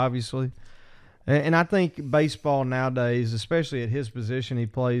show, obviously. And I think baseball nowadays, especially at his position, he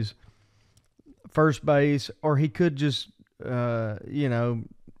plays first base, or he could just, bat.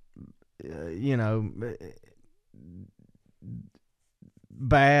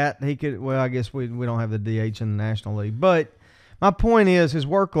 He could. Well, I guess we don't have the DH in the National League, but my point is his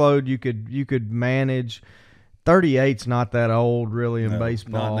workload you could manage. 38's not that old really in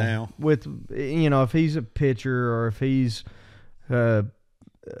baseball. Not now. With if he's a pitcher or if he's a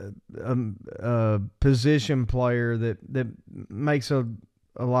position player that makes a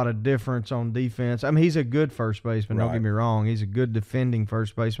lot of difference on defense. I mean, he's a good first baseman. Right. Don't get me wrong. He's a good defending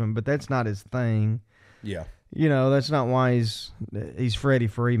first baseman, but that's not his thing. Yeah. That's not why he's Freddie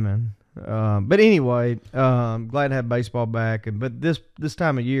Freeman. But anyway, glad to have baseball back. But this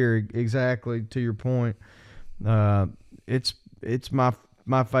time of year, exactly to your point, it's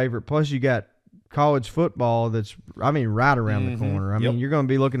my favorite. Plus, you got college football that's, right around the corner. Yep. You're going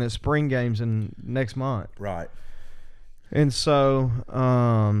to be looking at spring games in next month. Right. And so,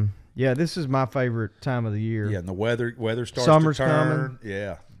 this is my favorite time of the year. Yeah, and the weather starts Summer's to turn. coming.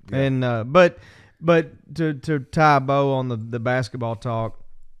 Yeah. And but to tie a bow on the basketball talk,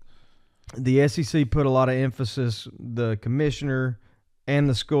 the SEC put a lot of emphasis, the commissioner and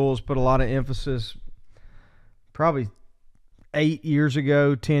the schools put a lot of emphasis probably 8 years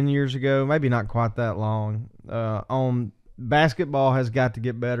ago, 10 years ago, maybe not quite that long, on basketball has got to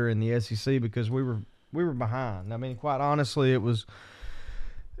get better in the SEC because we were behind. Quite honestly, it was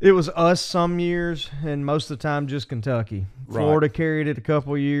us some years, and most of the time just Kentucky. Right. Florida carried it a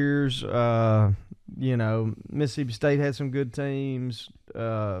couple years. Mississippi State had some good teams.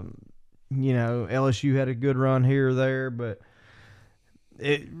 LSU had a good run here or there, but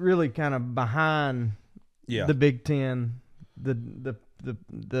it really kind of behind the Big Ten, the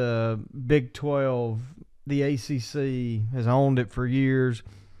Big 12, the ACC has owned it for years,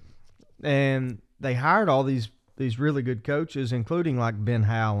 and they hired all these really good coaches, including like Ben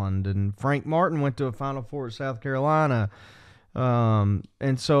Howland, and Frank Martin went to a Final Four at South Carolina,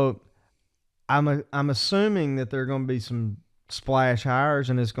 and so I'm assuming that there are going to be some splash hires,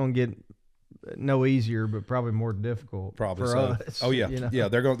 and it's going to get no easier, but probably more difficult. Probably for so. us. Oh yeah, yeah.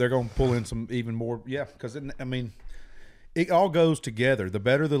 They're going to pull in some even more. Yeah, because it all goes together. The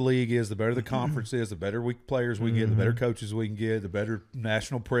better the league is, the better the conference is, the better players we get, the better coaches we can get, the better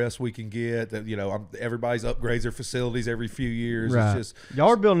national press we can get. Everybody's upgrades their facilities every few years. Right. It's just y'all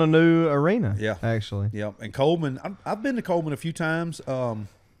are building a new arena. Yeah, actually. Yeah, and Coleman. I've been to Coleman a few times.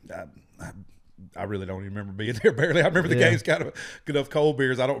 I really don't even remember being there barely. I remember the games kind of good enough cold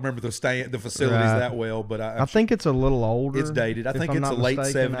beers. I don't remember the facilities that well, but I think it's a little older. It's dated. I think it's a late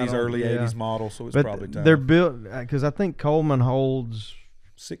 70s, early 80s model, so it's probably time. They're built because I think Coleman holds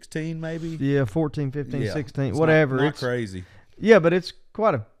 16 maybe. Yeah, 14, 15, 16, whatever. Not crazy. Yeah, but it's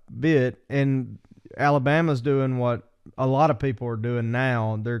quite a bit, and Alabama's doing what a lot of people are doing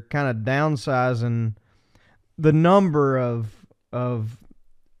now. They're kind of downsizing the number of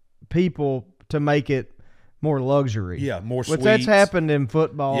people to make it more luxury. Yeah, more suites. Which that's happened in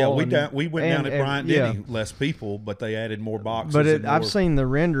football. Yeah, we went down at Bryant-Denny, less people, but they added more boxes. But I've seen the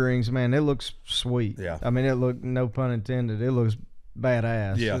renderings, man. It looks sweet. Yeah. It looked, no pun intended, it looks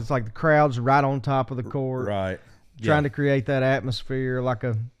badass. Yeah. It's like the crowd's right on top of the court. Right. Trying to create that atmosphere like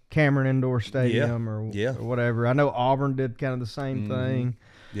a Cameron Indoor Stadium or whatever. I know Auburn did kind of the same thing.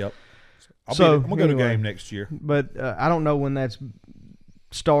 Yep. I'm going to go to a game next year. But I don't know when that's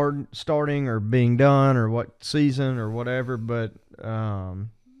starting or being done or what season or whatever, but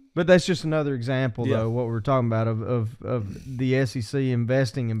that's just another example though what we're talking about of the SEC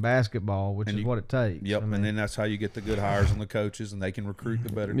investing in basketball, which is what it takes. Yep, and then that's how you get the good hires and the coaches, and they can recruit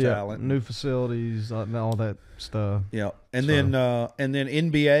the better talent, new facilities, all that stuff. Yeah, and then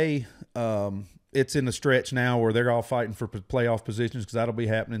NBA, it's in the stretch now where they're all fighting for playoff positions because that'll be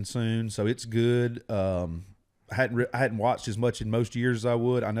happening soon. So it's good. I hadn't watched as much in most years as I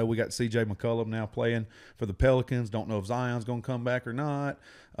would. I know we got C.J. McCollum now playing for the Pelicans. Don't know if Zion's going to come back or not.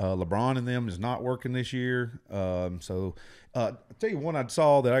 LeBron and them is not working this year. I'll tell you one I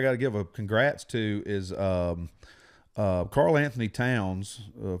saw that I got to give a congrats to is Karl Anthony Towns,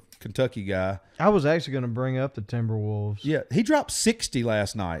 Kentucky guy. I was actually going to bring up the Timberwolves. Yeah, he dropped 60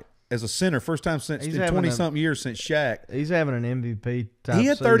 last night as a center, first time since in 20-something years since Shaq. He's having an MVP type He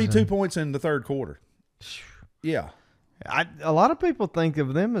had 32 season. points in the third quarter. Yeah. A lot of people think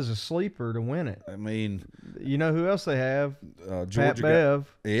of them as a sleeper to win it. You know who else they have? Georgia. Pat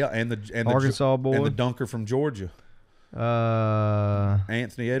Bev. And the Arkansas boy. And the dunker from Georgia.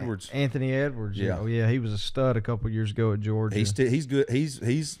 Anthony Edwards. Anthony Edwards. Yeah. Oh, yeah, he was a stud a couple years ago at Georgia. He's good.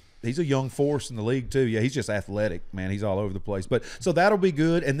 He's a young force in the league too. Yeah, he's just athletic, man. He's all over the place. But so that'll be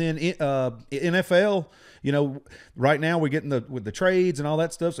good. And then NFL, right now we're getting with the trades and all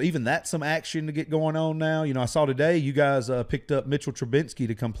that stuff. So even that's some action to get going on now. I saw today you guys picked up Mitchell Trubisky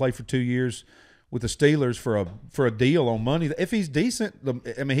to come play for 2 years with the Steelers for a deal on money. If he's decent,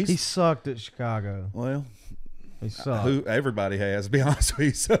 he sucked at Chicago. Well, he sucked. Everybody has, to be honest with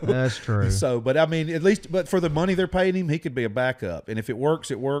you. So, that's true. So, but at least, but for the money they're paying him, he could be a backup. And if it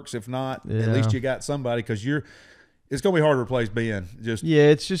works, it works. If not, at least you got somebody because it's going to be hard to replace Ben.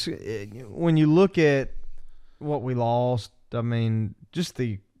 It's just when you look at what we lost. Just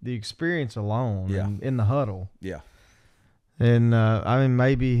the experience alone in the huddle. Yeah. And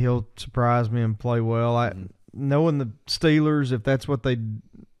maybe he'll surprise me and play well. Knowing the Steelers, if that's what they're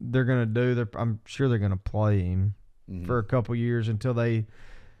going to do, I'm sure they're going to play him for a couple years until they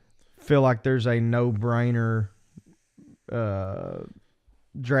feel like there's a no-brainer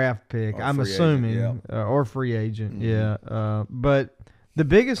draft pick. Or I'm free agent, assuming, or free agent. Yeah. But the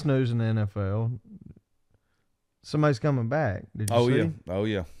biggest news in the NFL, somebody's coming back. Did you see? Oh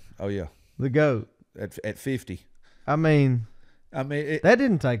yeah. The GOAT. At 50. I mean, that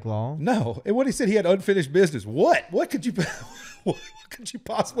didn't take long. No. And what he said, he had unfinished business. What could you what could you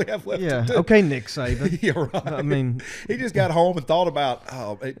possibly have left to do? Okay, Nick Saban. Yeah, right. I mean, he just got home and thought about,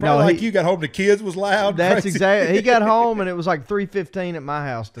 you got home, the kids was loud. That's crazy. exactly. He got home and it was like 3:15 at my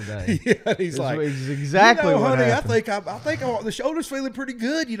house today. Yeah, he's like, it's exactly what honey, happened. I think the shoulder's feeling pretty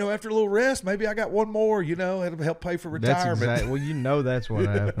good. After a little rest, maybe I got one more. It'll help pay for retirement. Well, that's what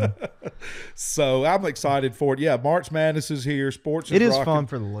happened. So I'm excited for it. Yeah, March Madness is here. Sports. It is rocking. fun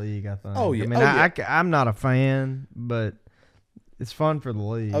for the league, I think. Oh yeah. I mean, I'm not a fan, but it's fun for the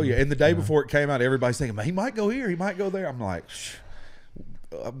league. Oh yeah. And the day before it came out, everybody's thinking, man, he might go here, he might go there. I'm like,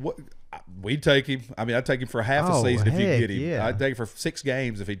 what? We'd take him. I mean, I'd take him for half a season if you get him. Yeah. I'd take him for 6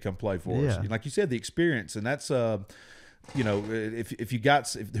 games if he'd come play for us. Like you said, the experience, and that's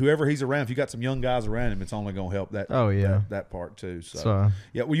if whoever he's around, if you got some young guys around him, it's only going to help that. That part too. So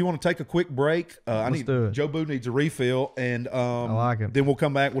yeah. Well, you want to take a quick break? Let's do it. Joe Boo needs a refill, and I like it. Then we'll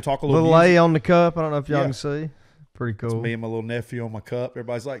come back. We'll talk a little. Little A on the cup. I don't know if y'all can see. Pretty cool. It's me and my little nephew on my cup.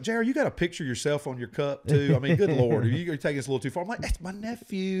 Everybody's like, JR, you got a picture of yourself on your cup too. I mean, good Lord, you're taking this a little too far. I'm like, that's my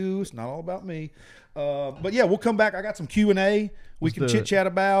nephew. It's not all about me. But yeah, we'll come back. I got some Q&A we can chit chat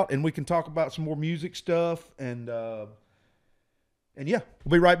about, and we can talk about some more music stuff. And yeah,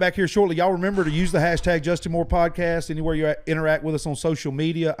 we'll be right back here shortly. Y'all remember to use the hashtag Justin Moore Podcast anywhere you interact with us on social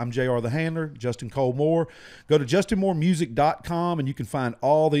media. I'm JR the Handler, Justin Cole Moore. Go to justinmooremusic.com and you can find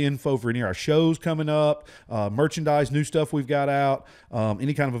all the info for any of our shows coming up, merchandise, new stuff we've got out,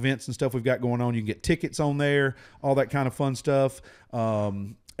 any kind of events and stuff we've got going on. You can get tickets on there, all that kind of fun stuff.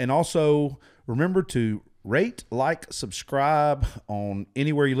 And also remember to rate, like, subscribe on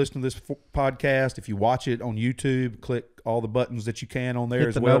anywhere you listen to this podcast. If you watch it on YouTube, click all the buttons that you can on there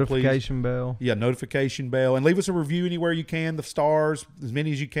as well, please. Notification bell. Yeah, notification bell. And leave us a review anywhere you can, the stars, as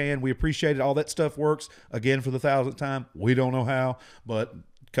many as you can. We appreciate it. All that stuff works. Again, for the 1,000th time, we don't know how, but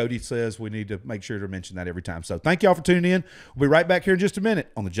Cody says we need to make sure to mention that every time. So thank y'all for tuning in. We'll be right back here in just a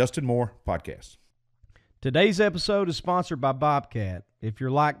minute on the Justin Moore Podcast. Today's episode is sponsored by Bobcat. If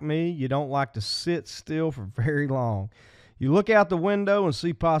you're like me, you don't like to sit still for very long. You look out the window and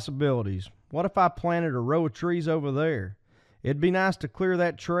see possibilities. What if I planted a row of trees over there? It'd be nice to clear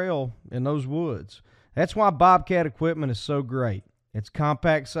that trail in those woods. That's why Bobcat equipment is so great. Its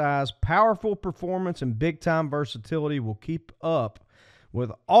compact size, powerful performance, and big-time versatility will keep up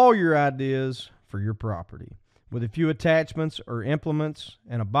with all your ideas for your property. With a few attachments or implements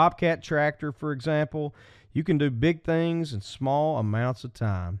and a Bobcat tractor, for example, you can do big things in small amounts of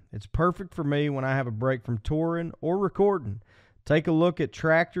time. It's perfect for me when I have a break from touring or recording. Take a look at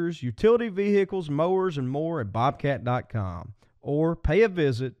tractors, utility vehicles, mowers, and more at bobcat.com or pay a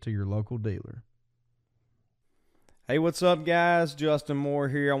visit to your local dealer. Hey, what's up, guys? Justin Moore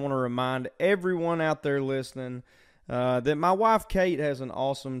here. I want to remind everyone out there listening that my wife Kate has an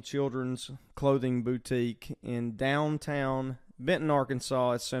awesome children's clothing boutique in downtown Benton,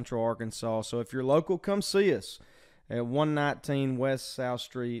 Arkansas. It's Central Arkansas. So if you're local, come see us at 119 West South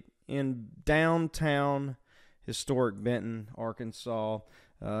Street in downtown historic Benton, Arkansas.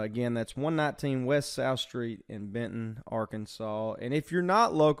 Again, that's 119 West South Street in Benton, Arkansas. And if you're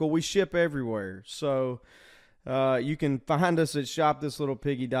not local, we ship everywhere. So you can find us at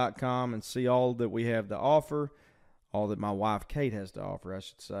shopthislittlepiggy.com and see all that we have to offer. All that my wife Kate has to offer, I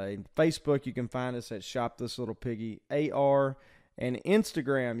should say. Facebook, you can find us at Shop This Little Piggy AR. And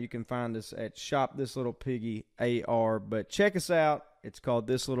Instagram, you can find us at Shop This Little Piggy AR. But check us out. It's called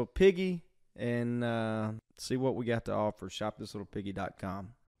This Little Piggy. And see what we got to offer. ShopThisLittlePiggy.com.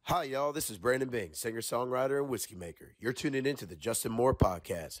 Hi, y'all. This is Brandon Bing, singer-songwriter and whiskey maker. You're tuning into the Justin Moore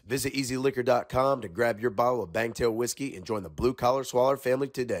Podcast. Visit EasyLiquor.com to grab your bottle of Bangtail Whiskey and join the Blue Collar Swaller family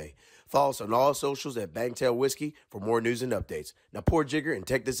today. Follow us on all socials at Bangtail Whiskey for more news and updates. Now pour a jigger and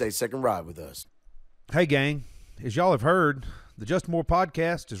take this a second ride with us. Hey, gang. As y'all have heard, the Justin Moore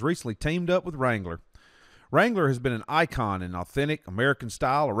Podcast has recently teamed up with Wrangler. Wrangler has been an icon in authentic American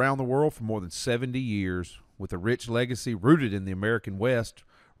style around the world for more than 70 years. With a rich legacy rooted in the American West,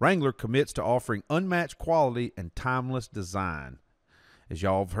 Wrangler commits to offering unmatched quality and timeless design. As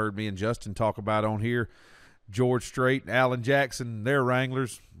y'all have heard me and Justin talk about on here, George Strait and Alan Jackson, they're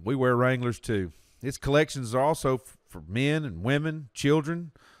Wranglers. We wear Wranglers too. Its collections are also for men and women,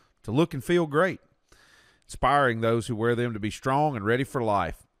 children, to look and feel great, inspiring those who wear them to be strong and ready for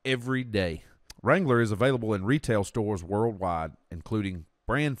life every day. Wrangler is available in retail stores worldwide, including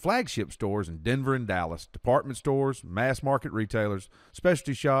brand flagship stores in Denver and Dallas, department stores, mass market retailers,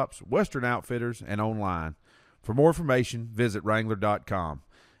 specialty shops, Western Outfitters, and online. For more information, visit Wrangler.com.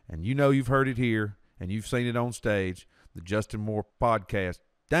 And you know you've heard it here, and you've seen it on stage, the Justin Moore Podcast.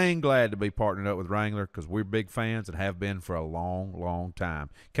 Dang glad to be partnered up with Wrangler because we're big fans and have been for a long, long time.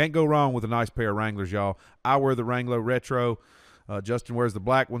 Can't go wrong with a nice pair of Wranglers, y'all. I wear the Wrangler Retro. Justin wears the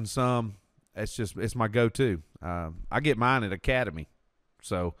black one some. It's my go-to. I get mine at Academy.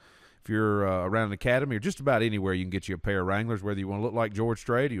 So if you're around an Academy or just about anywhere, you can get you a pair of Wranglers, whether you want to look like George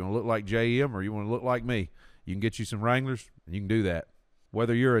Strait, or you want to look like JM, or you want to look like me. You can get you some Wranglers, and you can do that.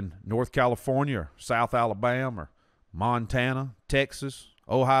 Whether you're in North California or South Alabama or Montana, Texas,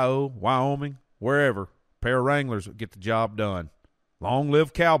 Ohio, Wyoming, wherever, a pair of Wranglers will get the job done. Long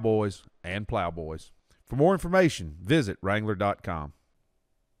live cowboys and plowboys. For more information, visit Wrangler.com.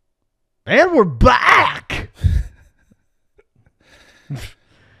 And we're back.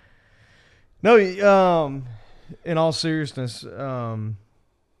 No, in all seriousness,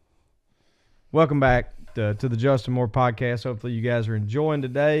 welcome back to the Justin Moore Podcast. Hopefully you guys are enjoying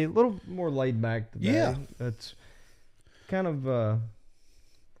today. A little more laid back today. Yeah. It's kind of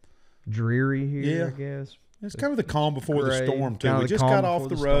dreary here, Yeah. I guess. It's kind of the calm before the Gray, storm, too. kinda We the just calm got off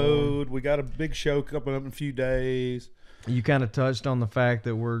before the the road. We got a big show coming up in a few days. You kind of touched on the fact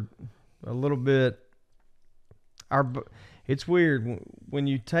that we're a little bit it's weird when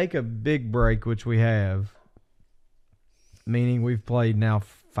you take a big break, which we have, meaning we've played now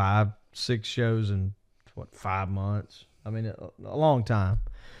 5-6 shows in 5 months. I mean, a long time.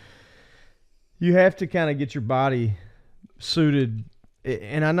 You have to kind of get your body suited,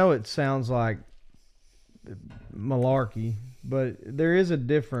 and I know it sounds like malarkey, but there is a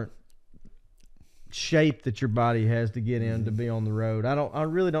different shape that your body has to get in to be on the road. I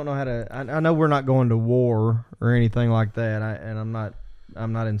really don't know how to. I know we're not going to war or anything like that, and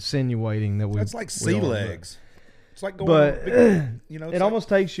I'm not insinuating that we. That's like sea legs. It's like going. But it almost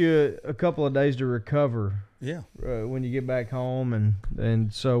takes you a couple of days to recover. Yeah. When you get back home,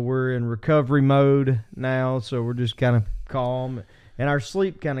 and so we're in recovery mode now. So we're just kind of calm, and our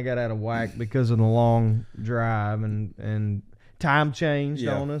sleep kind of got out of whack because of the long drive and time changed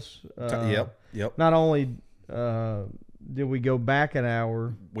on us. Yep. Not only did we go back an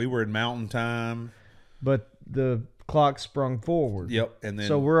hour, We were in mountain time. but the clock sprung forward. Yep. And then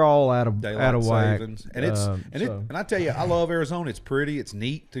So we're all out of daylight whack. savings. And and I tell you, I love Arizona. It's pretty. It's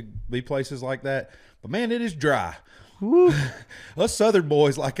neat to be places like that. But man, it is dry. Woo. Us Southern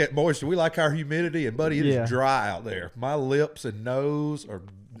boys like that moisture. We like our humidity, and buddy, it Yeah. is dry out there. My lips and nose are.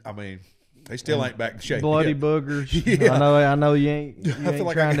 I mean, they still ain't back in shape. Bloody yet. boogers. Yeah. I know you ain't feel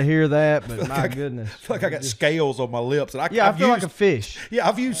like trying I to hear that, but my goodness. I feel like I got scales on my lips, and I feel I've like used, a fish. Yeah,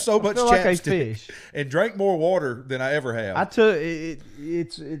 I've used so much feel like a chapstick fish. and drank more water than I ever have. I took it.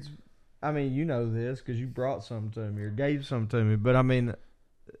 It's. I mean, you know this because you brought some to me or gave some to me. But I mean,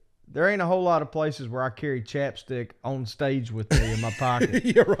 there ain't a whole lot of places where I carry chapstick on stage with me in my pocket.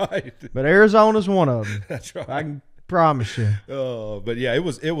 You're right. But Arizona's one of them. That's right. I can promise you. But yeah, it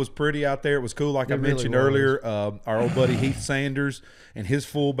was pretty out there. It was cool. Like I It really mentioned was. earlier, our old buddy Heath Sanders and his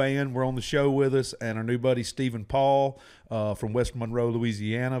full band were on the show with us, and our new buddy Stephen Paul from West Monroe,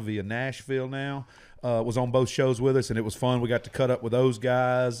 Louisiana, via Nashville now. Was on both shows with us, and it was fun. We got to cut up with those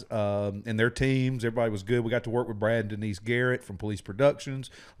guys and their teams. Everybody was good. We got to work with Brad and Denise Garrett from Police Productions,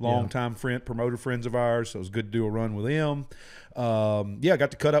 longtime promoter friends of ours, so it was good to do a run with them. I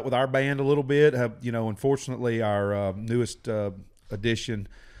got to cut up with our band a little bit. Unfortunately, our newest addition,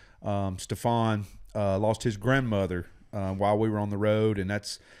 Stefan, lost his grandmother while we were on the road, and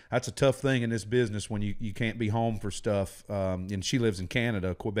that's a tough thing in this business when you can't be home for stuff. And she lives in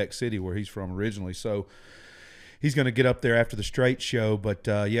Canada, Quebec City, where he's from originally. So he's going to get up there after the Strait show. But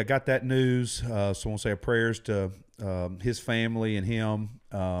got that news. So I want to say our prayers to his family and him.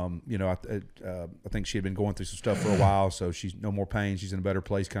 I think she had been going through some stuff for a while, so she's no more pain. She's in a better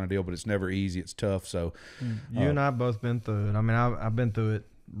place, kind of deal. But it's never easy. It's tough. So You and I have both been through it. I mean, I've been through it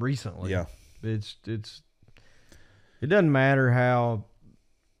recently. Yeah. It doesn't matter how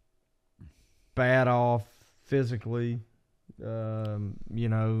bad off physically, your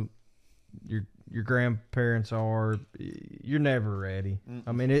grandparents are. You're never ready.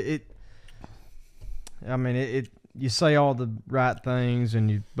 I mean, it. You say all the right things,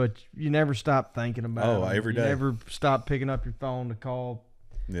 but you never stop thinking about it. Every day. You never stop picking up your phone to call.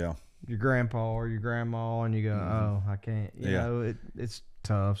 Yeah. Your grandpa or your grandma, and you go, "Oh, I can't." You know, it's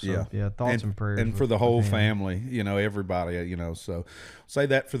tough. So thoughts and prayers, and for the whole family, everybody, So say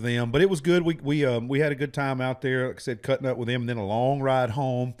that for them. But it was good. We had a good time out there. Like I said, cutting up with them, and then a long ride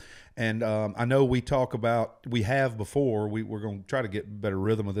home. And I know we have before, we're going to try to get better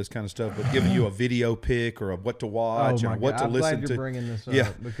rhythm of this kind of stuff, but giving you a video pick or what to watch and what to listen to. I'm glad you're bringing this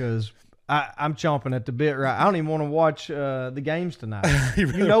up because I'm chomping at the bit. Right, I don't even want to watch the games tonight. You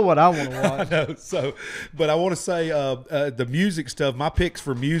know what I want to watch. I know, but I want to say the music stuff. My picks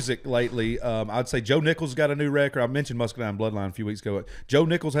for music lately, I'd say Joe Nichols got a new record. I mentioned Muscadine Bloodline a few weeks ago. Joe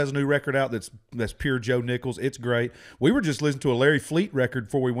Nichols has a new record out that's pure Joe Nichols. It's great. We were just listening to a Larry Fleet record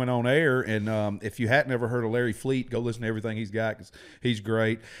before we went on air, and if you hadn't ever heard of Larry Fleet, go listen to everything he's got because he's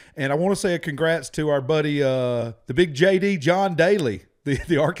great. And I want to say a congrats to our buddy, the big JD John Daly.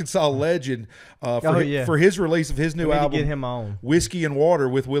 The Arkansas legend for his release of his new album, get him on Whiskey and Water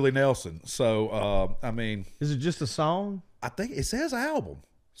with Willie Nelson. So I mean, is it just a song? I think it says album.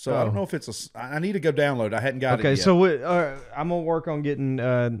 So I don't know if it's I need to go download. I hadn't got it yet. Okay, so I'm gonna work on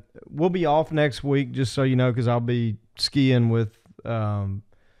getting. We'll be off next week, just so you know, because I'll be skiing with my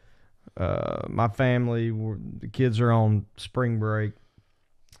family. The kids are on spring break.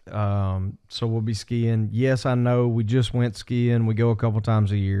 So we'll be skiing. Yes, I know we just went skiing. We go a couple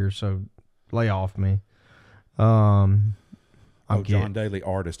times a year, so lay off me. I'm John Daly,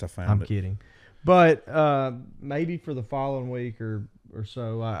 artist. I found I'm kidding, but maybe for the following week or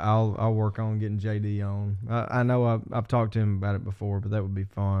so, I'll work on getting JD on. I know I've talked to him about it before, but that would be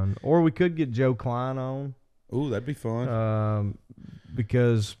fun. Or we could get Joe Klein on. Ooh, that'd be fun.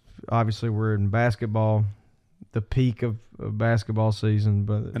 Because obviously we're in basketball. The peak of basketball season,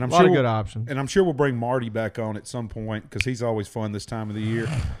 but and I'm a lot sure of good options. And I'm sure we'll bring Marty back on at some point because he's always fun this time of the year.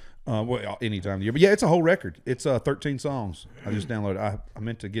 Well, any time of the year. But yeah, it's a whole record. It's 13 songs. I just downloaded it. I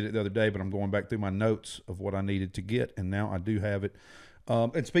meant to get it the other day, but I'm going back through my notes of what I needed to get, and now I do have it.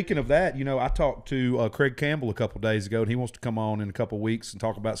 And speaking of that, I talked to Craig Campbell a couple days ago, and he wants to come on in a couple weeks and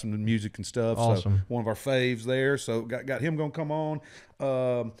talk about some music and stuff. Awesome. So one of our faves there. So got him going to come on.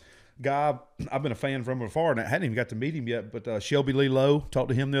 Guy, I've been a fan from afar, and I hadn't even got to meet him yet, but Shelby Lee Lowe, talked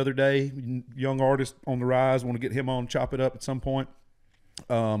to him the other day, young artist on the rise, want to get him on, chop it up at some point.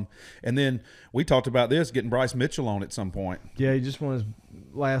 And then we talked about getting Bryce Mitchell on at some point. Yeah, he just won his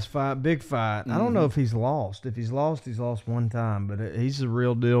last fight, big fight. I don't know if he's lost. If he's lost one time, but he's the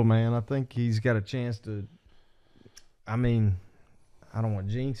real deal, man. I think he's got a chance to, I don't want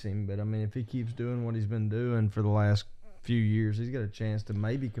to jinx him, but if he keeps doing what he's been doing for the last few years, he's got a chance to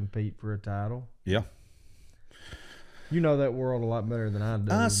maybe compete for a title. Yeah. You know that world a lot better than I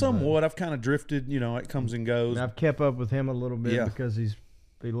do. Somewhat. I've kind of drifted, it comes and goes. And I've kept up with him a little bit because he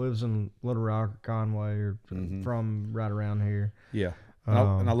lives in Little Rock or Conway or from right around here. Yeah.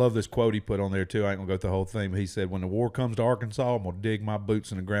 And I love this quote he put on there too. I ain't gonna go through the whole thing, but he said, "When the war comes to Arkansas, I'm gonna dig my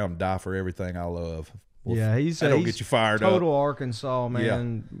boots in the ground and die for everything I love." Well, yeah, that'll get you fired up. Total Arkansas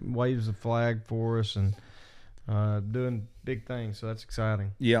man, waves the flag for us and doing big things, so that's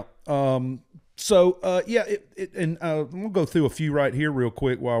exciting. Yeah. And we'll go through a few right here real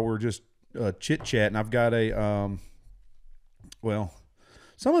quick while we're just chit-chatting. I've got some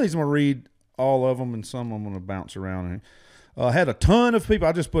of these I'm going to read all of them, and some I'm going to bounce around. I had a ton of people.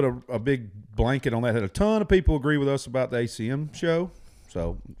 I just put a big blanket on that. Had a ton of people agree with us about the ACM show,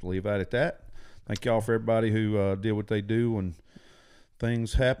 so leave that at that. Thank y'all for everybody who did what they do and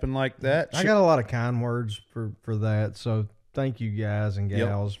things happen like that. I got a lot of kind words for that, so thank you guys and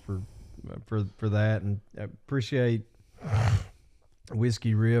gals for that, and I appreciate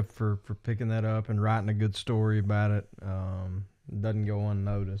Whiskey Riff for picking that up and writing a good story about it. It doesn't go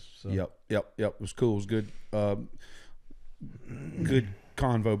unnoticed. So. Yep. It was cool. It was good. Good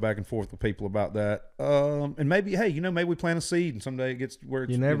convo back and forth with people about that. And maybe, maybe we plant a seed and someday it gets where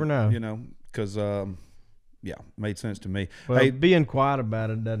it's, you never know. Because made sense to me. Well, being quiet about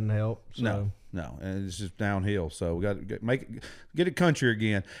it doesn't help. So. No, and it's just downhill. So we got to get it country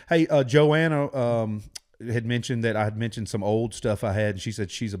again. Hey, Joanna had mentioned that I had mentioned some old stuff I had, and she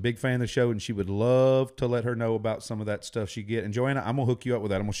said she's a big fan of the show, and she would love to let her know about some of that stuff she get. And Joanna, I'm gonna hook you up with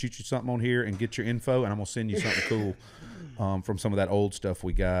that. I'm gonna shoot you something on here and get your info, and I'm gonna send you something cool from some of that old stuff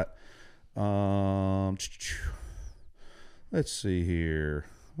we got. Let's see here.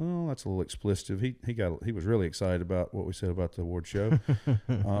 Well, that's a little explicit. He was really excited about what we said about the award show.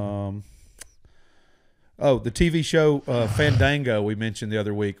 The TV show Fandango we mentioned the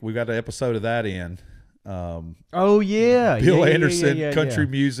other week. We got an episode of that in. Bill Anderson, country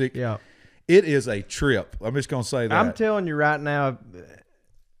music. Yeah. It is a trip. I'm just going to say that. I'm telling you right now,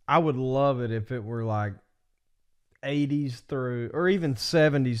 I would love it if it were like 80s through, or even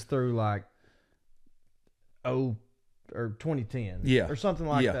 70s through like or 2010, or something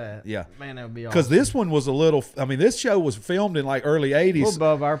like that. Yeah, man, that would be awesome. Because this one was a little. this show was filmed in like early 80s, a little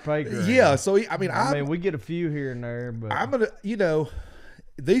above our pay grade. Yeah, so we get a few here and there, but I'm gonna,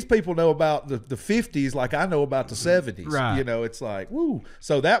 these people know about the 50s like I know about the 70s. Right. You know, it's like, woo.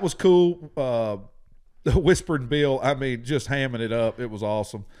 So that was cool. Whispering Bill, I mean, just hamming it up. It was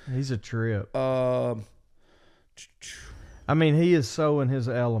awesome. He's a trip. I mean, he is so in his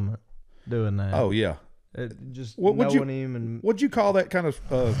element doing that. Oh, yeah. Just What'd knowing him and what'd you call that kind of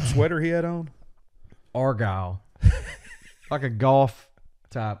sweater he had on? Argyle. Like a golf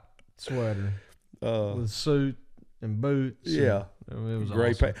type sweater with suit and boots. Yeah. It was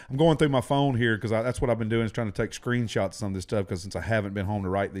Great. awesome. I'm going through my phone here because that's what I've been doing is trying to take screenshots of some of this stuff because since I haven't been home to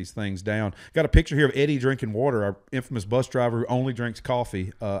write these things down. Got a picture here of Eddie drinking water, our infamous bus driver who only drinks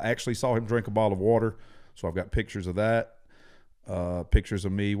coffee. Actually saw him drink a bottle of water, so I've got pictures of that. Pictures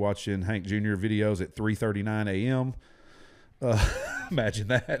of me watching Hank Jr. videos at 3:39 a.m. Imagine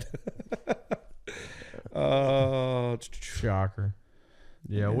that. Shocker.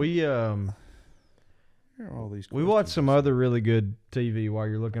 Yeah, we all these we watched some other really good TV while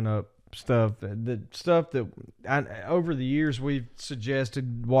you're looking up stuff. The stuff that over the years we've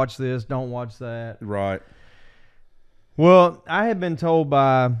suggested, watch this, don't watch that. Right. Well, I had been told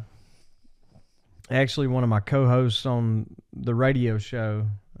by actually one of my co-hosts on the radio show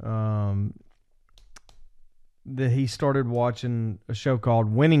that he started watching a show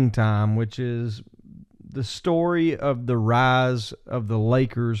called Winning Time, which is the story of the rise of the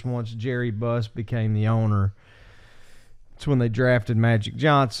Lakers once Jerry Buss became the owner. It's when they drafted Magic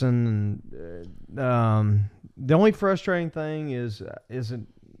Johnson. And the only frustrating thing is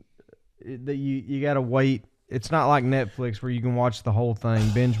that you got to wait. It's not like Netflix where you can watch the whole thing,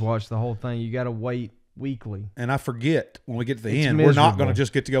 binge watch the whole thing. You got to wait weekly. And I forget when we get to the end, miserable. we're not going to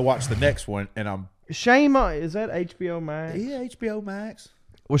just get to go watch the next one. And Shame on, is that HBO Max? Yeah, HBO Max.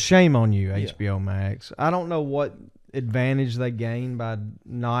 Well, shame on you, HBO Max. I don't know what advantage they gain by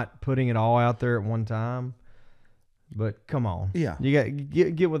not putting it all out there at one time, but come on. Yeah. You got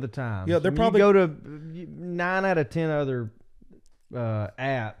get with the times. Yeah, they're probably go to 9 out of 10 other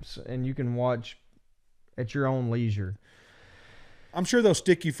apps, and you can watch at your own leisure. I'm sure they'll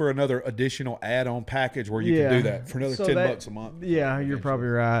stick you for another additional add-on package where you can do that for another $10 a month. Yeah, you're probably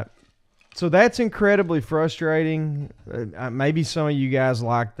right. So that's incredibly frustrating. Maybe some of you guys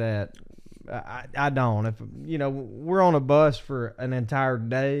like that. I don't. If we're on a bus for an entire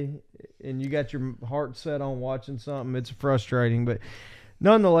day and you got your heart set on watching something, it's frustrating. But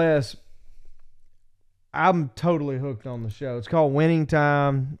nonetheless, I'm totally hooked on the show. It's called Winning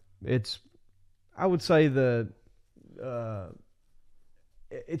Time. I would say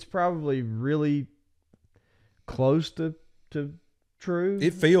it's probably really close to true.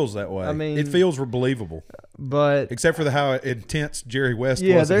 It feels that way. I mean, it feels believable. But except for how intense Jerry West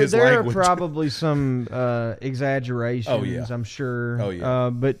was in his there language. are probably some exaggerations. Oh, yeah. I'm sure. Oh yeah.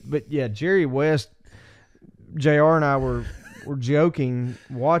 But yeah, Jerry West, JR and I were joking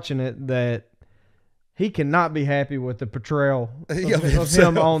watching it that he cannot be happy with the portrayal of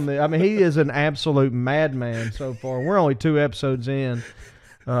him on the. I mean, he is an absolute madman so far. We're only 2 episodes in.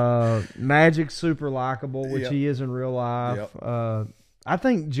 Magic's super likable, which he is in real life. Yep. I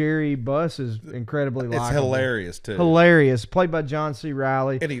think Jerry Buss is incredibly likable. It's hilarious too. Hilarious, played by John C.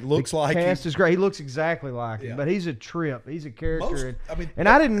 Reilly, and he looks the cast is great. He looks exactly like him, but he's a trip. He's a character. I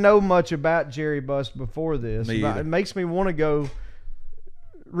didn't know much about Jerry Buss before this. It makes me want to go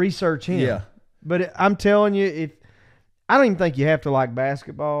research him. Yeah, but I'm telling you, I don't even think you have to like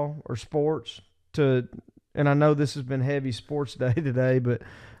basketball or sports to. And I know this has been heavy sports day today, but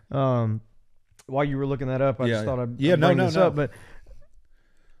while you were looking that up, I just thought I'd bring this up. But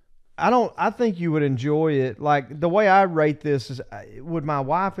I think you would enjoy it. Like the way I rate this is, would my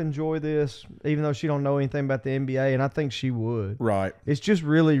wife enjoy this, even though she don't know anything about the NBA? And I think she would. Right. It's just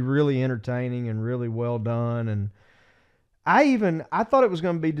really, really entertaining and really well done. And I thought it was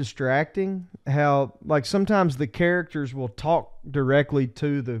going to be distracting how, like, sometimes the characters will talk directly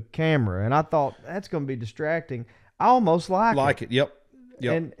to the camera, and I thought that's going to be distracting. I almost like it. Yep.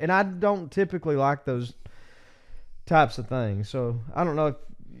 And I don't typically like those types of things. So I don't know if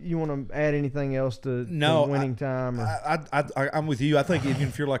you want to add anything else to Winning Time. I'm with you. I think even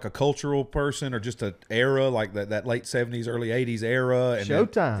if you're like a cultural person or just an era like that late 70s, early 80s era, and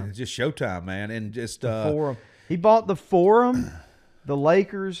Showtime, just Showtime, man, and just Forum. He bought the Forum, the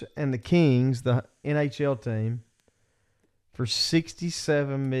Lakers, and the Kings, the NHL team, for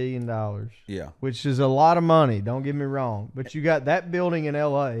 $67 million. Yeah. Which is a lot of money, don't get me wrong. But you got that building in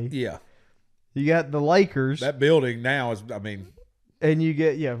L.A. Yeah. You got the Lakers. That building now is, and you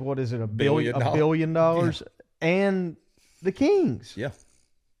get, what is it, $1 billion? $1 billion? Yeah. And the Kings. Yeah.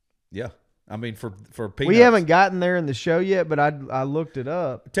 Yeah. For peanuts. We haven't gotten there in the show yet, but I looked it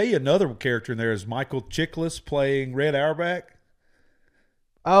up. I'll tell you another character in there is Michael Chiklis playing Red Auerbach.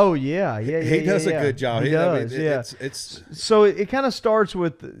 Oh yeah. He does a good job. He does. It's so it kind of starts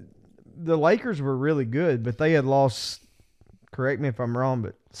with the Lakers were really good, but they had lost. Correct me if I'm wrong,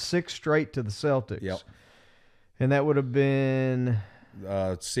 but 6 straight to the Celtics. Yep. And that would have been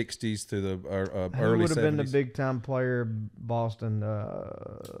 60s to the early 70s. Who would have been the big time player? Boston.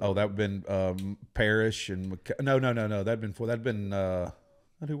 That would have been Parrish and no. That'd been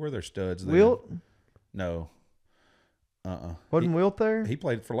who were their studs? Then? Wilt? No. Wasn't Wilt there? He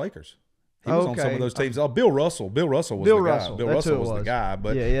played for Lakers. He was on some of those teams. Bill Russell. Bill Russell was the guy.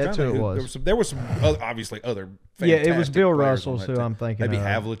 But that's who it was. There was some obviously other. Yeah, it was Bill Russell who I'm thinking. Maybe of.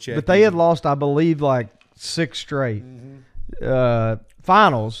 Havlicek. But they had lost, I believe, like 6 straight.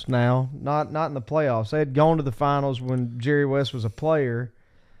 Finals now, not in the playoffs. They had gone to the finals when Jerry West was a player,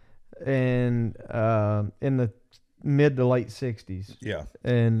 and in the mid to late 60s. Yeah,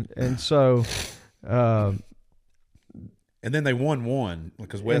 and so. And then they won one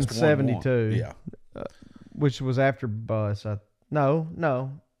because West in 72. Yeah, which was after Bus.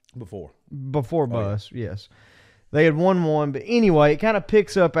 No, before Bus. Yeah. Yes, they had won one, but anyway, it kind of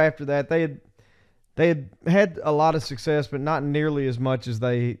picks up after that. They had a lot of success, but not nearly as much as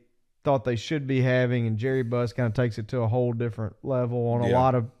they thought they should be having. And Jerry Buss kind of takes it to a whole different level on a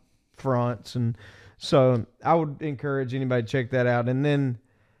lot of fronts, and so I would encourage anybody to check that out. And then.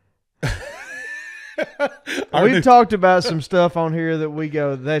 We've talked about some stuff on here that we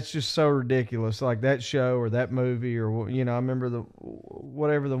go, that's just so ridiculous, like that show or that movie or, I remember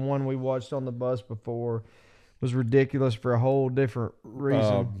the one we watched on the bus before was ridiculous for a whole different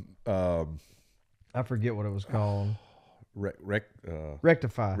reason. I forget what it was called.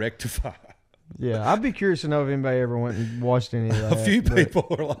 Rectify. Yeah, I'd be curious to know if anybody ever went and watched any of that. A few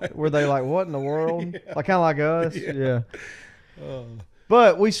people were they like, what in the world? Yeah. Like kind of like us? Yeah.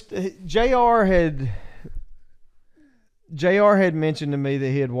 But JR had mentioned to me that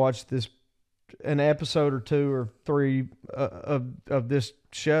he had watched an episode or 2 or 3 of this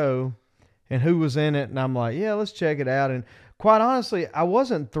show and who was in it. And I'm like, yeah, let's check it out. And quite honestly, I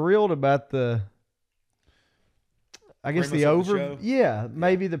wasn't thrilled about the premise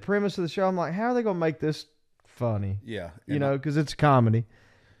of the show. I'm like, how are they going to make this funny? Yeah. Because it's a comedy.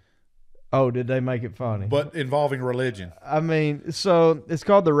 Oh, did they make it funny? But involving religion. I mean, so it's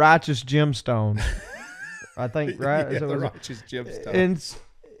called The Righteous Gemstone. I think, right? Yeah, The Righteous Gemstone. And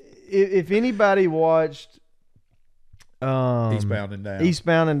if anybody watched Eastbound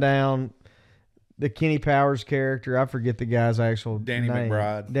and Down, the Kenny Powers character, I forget the guy's actual Danny name.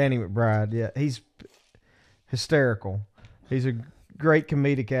 Danny McBride, yeah. He's hysterical. He's a great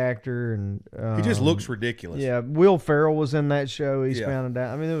comedic actor. And he just looks ridiculous. Yeah, Will Ferrell was in that show, Eastbound and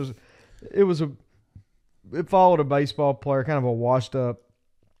Down. I mean, it followed a baseball player, kind of a washed up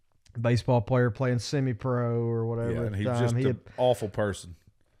baseball player playing semi-pro or whatever. Yeah, and he's just an awful person.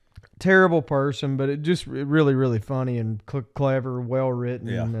 Terrible person, but it really, really funny and clever, well written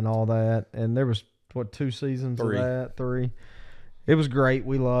and all that. And there was 2 seasons 3. of that? 3. It was great.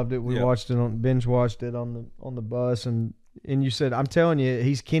 We loved it. We watched it binge watched it on the bus, and you said, I'm telling you,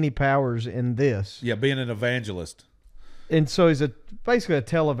 he's Kenny Powers in this. Yeah, being an evangelist. And so he's basically a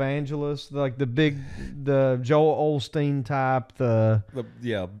televangelist, like the Joel Osteen type,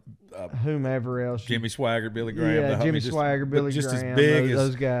 whomever else. Jimmy Swaggart, Billy Graham. Yeah, Jimmy Swaggart, Billy just Graham. As big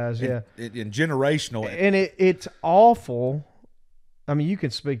those guys, yeah. And generational. And it's awful. I mean, you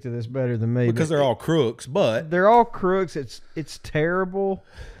can speak to this better than me. Because they're all crooks, but. They're all crooks. It's terrible.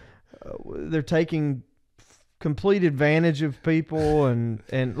 They're taking complete advantage of people.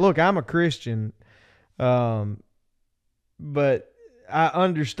 And look, I'm a Christian. But I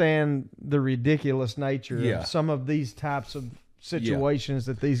understand the ridiculous nature of some of these types of situations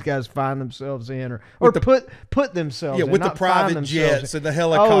that these guys find themselves in, or put themselves in. With the private jets and the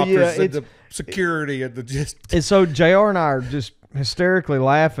helicopters and the security and the just. And so JR and I are just hysterically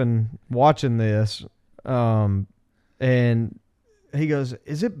laughing watching this, and he goes,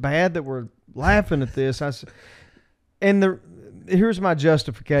 "Is it bad that we're laughing at this?" I said, and here's my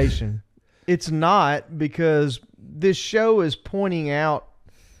justification: it's not, because this show is pointing out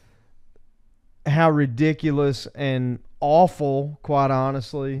how ridiculous and awful, quite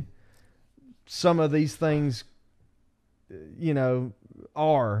honestly, some of these things,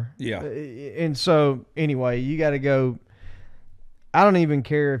 are. Yeah. And so, anyway, you got to go. I don't even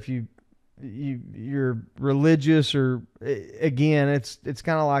care if you're religious or, again, it's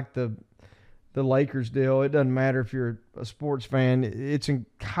kind of like the Lakers deal. It doesn't matter if you're a sports fan. It's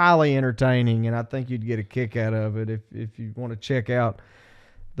highly entertaining, and I think you'd get a kick out of it if you want to check out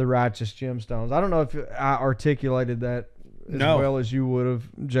The Righteous Gemstones. I don't know if I articulated that well as you would have,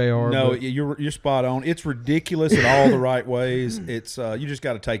 JR. No, you're spot on. It's ridiculous in all the right ways. It's you just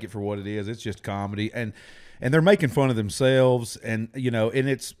got to take it for what it is. It's just comedy, and they're making fun of themselves, and and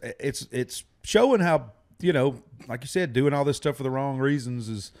it's showing how, like you said, doing all this stuff for the wrong reasons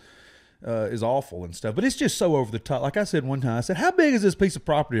is awful and stuff. But it's just so over the top. Like I said one time, I said, how big is this piece of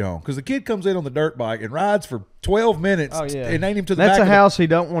property on? Because the kid comes in on the dirt bike and rides for 12 minutes and ain't him to the That's back a house he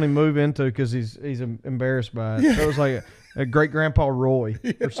don't want to move into because he's embarrassed by it. Yeah. So it was like a great grandpa Roy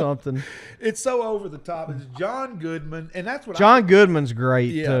or something. It's so over the top. It's John Goodman, and that's what John Goodman's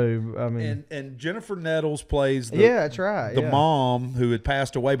great too. I mean, and Jennifer Nettles plays that's right. the mom who had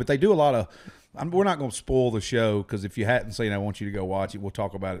passed away. But they do a lot of. We're not going to spoil the show because if you hadn't seen it, I want you to go watch it. We'll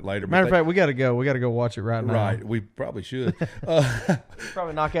talk about it later. Matter of fact, we got to go. We got to go watch it right now. Right. We probably should.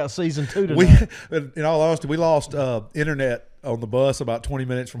 Probably knock out season 2 tonight. In all honesty, we lost internet on the bus about 20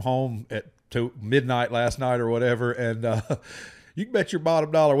 minutes from home at midnight last night or whatever. And you can bet your bottom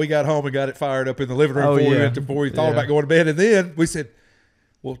dollar we got home and got it fired up in the living room before we thought about going to bed. And then we said,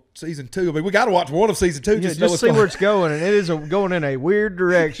 well, season 2. I mean, we got to watch one of season 2 just see where it's going, and it is going in a weird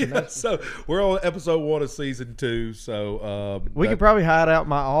direction. So we're on episode 1 of season 2. So we could probably hide out in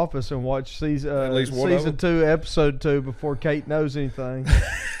my office and watch season 2, episode 2 before Kate knows anything.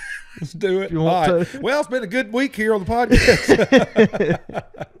 Let's do it. If you want to. Well, it's been a good week here on the podcast.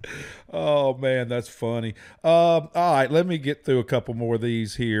 Oh, man, that's funny. All right, let me get through a couple more of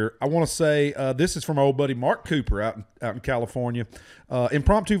these here. I want to say this is from our old buddy Mark Cooper out in California.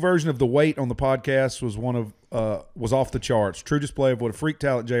 Impromptu version of The Wait on the podcast was off the charts. True display of what a freak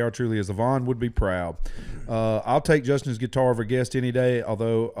talent JR truly is. Yvonne would be proud. I'll take Justin's guitar over guest any day,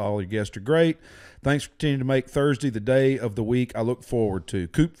 although all your guests are great. Thanks for continuing to make Thursday the day of the week I look forward to.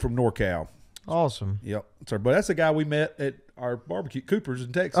 Coop from NorCal. Awesome. Yep. But that's the guy we met at our barbecue, Cooper's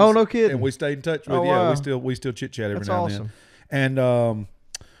in Texas. Oh, no kidding. And we stayed in touch with. Oh, wow. We still chit chat every now awesome. and then.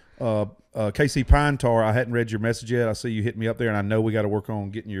 And KC Pine Tar, I hadn't read your message yet. I see you hit me up there, and I know we got to work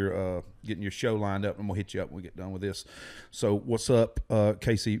on getting your show lined up. And we'll hit you up when we get done with this. So what's up,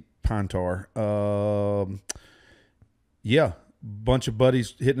 KC Pine Tar? Yeah, bunch of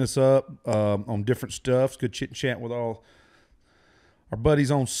buddies hitting us up on different stuff. It's good chit and chat with all our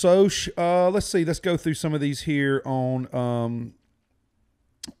buddies on Soch. Let's see. Let's go through some of these here on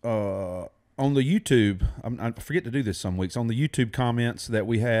the YouTube. I forget to do this some weeks. On the YouTube comments that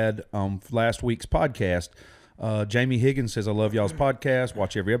we had last week's podcast, Jamie Higgins says, I love y'all's podcast.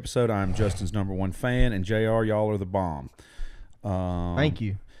 Watch every episode. I'm Justin's #1 fan. And JR, y'all are the bomb. Thank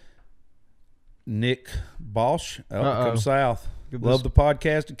you. Nick Bosch, come south. Love the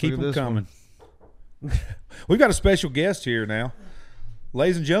podcast and keep them coming. We've got a special guest here now.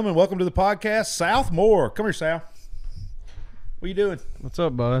 Ladies and gentlemen, welcome to the podcast, South Moore. Come here, Sal. What are you doing? What's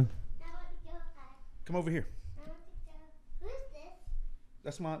up, bud? Come over here. Who's this?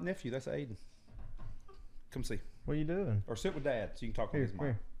 That's my nephew. That's Aiden. Come see. What are you doing? Or sit with Dad so you can talk on his mic.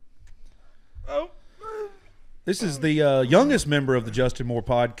 Here. Oh. This is the youngest member of the Justin Moore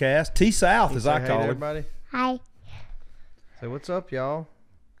podcast, T South, as I call him. Everybody. Hi. Say what's up, y'all.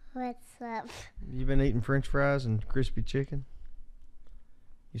 What's up? You been eating French fries and crispy chicken?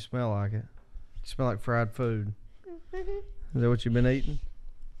 You smell like it. You smell like fried food. Is that what you've been eating?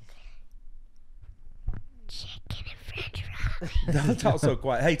 Chicken and French fries. Don't talk so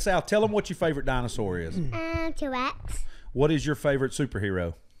quiet. Hey, Sal, tell them what your favorite dinosaur is. T-Rex. What is your favorite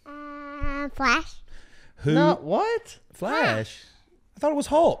superhero? Flash. Who? No, what? Flash? I thought it was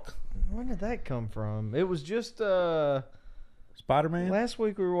Hulk. Where did that come from? It was just Spider-Man? last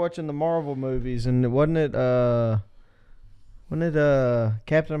week we were watching the Marvel movies, and wasn't it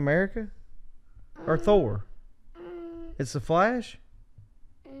Captain America or Thor? It's the Flash.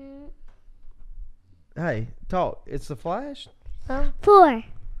 Hey, talk. It's the Flash. 4.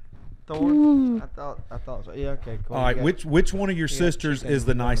 Thor. I thought so. Yeah. Okay. Cool. All right. Which one of your sisters is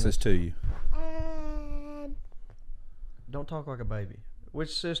the nicest to you? Don't talk like a baby.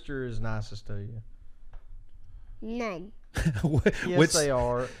 Which sister is nicest to you? None. Yes, they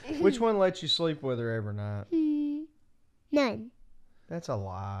are. Which one lets you sleep with her every night? None. That's a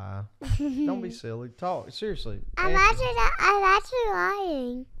lie. Don't be silly. Talk seriously. I'm actually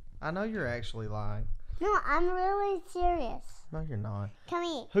lying. I know you're actually lying. No, I'm really serious. No, you're not. Come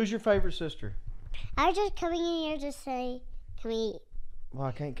eat. Who's your favorite sister? I was just coming in here to say, come eat. Well,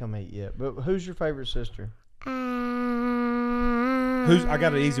 I can't come eat yet. But who's your favorite sister? I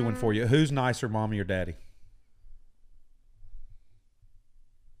got an easy one for you. Who's nicer, mommy or daddy?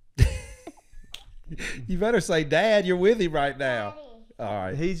 You better say dad. You're with him right now. Daddy. All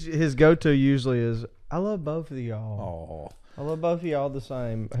right. His go-to usually is, I love both of y'all. Oh. I love both of y'all the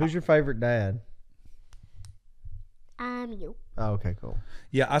same. Who's your favorite dad? You. Oh, okay, cool.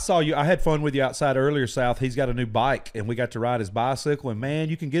 Yeah, I saw you. I had fun with you outside earlier, South. He's got a new bike, and we got to ride his bicycle. And, man,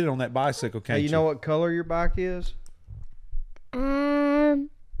 you can get it on that bicycle, can't Hey, you? you know what color your bike is? Um.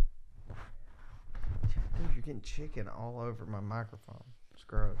 Dude, you're getting chicken all over my microphone. It's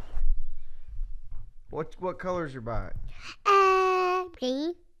gross. What color is your bike?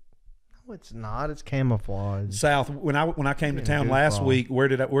 Green. No, it's not. It's camouflage. South, when I came to Being a town last goofball. week, where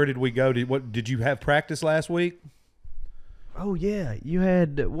did we go? Did you have practice last week? Oh yeah, you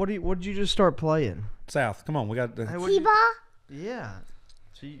had. What did you just start playing? South, come on, we got. Hey, what'd you- T-ball. Yeah.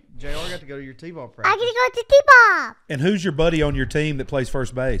 So JR got to go to your T-ball I practice. get to go to T-ball. And who's your buddy on your team that plays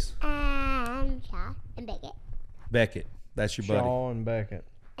first base? Shaw and Beckett Beckett. That's your buddy. Shaw and Beckett.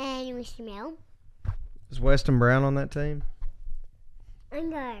 and Mr. Mel. Is Weston Brown on that team? I'm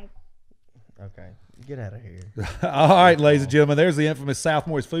good. Okay, get out of here. All right, ladies and gentlemen, there's the infamous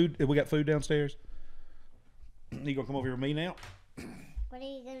Southmore's food. We got food downstairs. You gonna come over here with me now? What are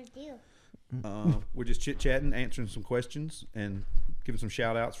you gonna do? We're just chit-chatting, answering some questions, and giving some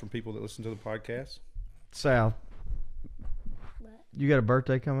shout-outs from people that listen to the podcast. South, What? you got a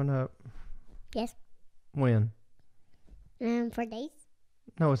birthday coming up? Yes. When? 4 days.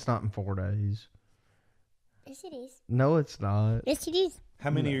 No, it's not in 4 days. Yes, it is. No, it's not. Yes, it is. How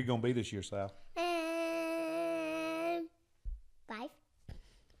many are you going to be this year, Sal? 5.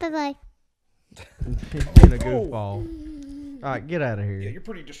 Bye-bye. You're being a goofball. All right, get out of here. Yeah, you're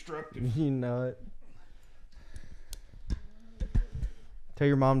pretty destructive. You know it. Tell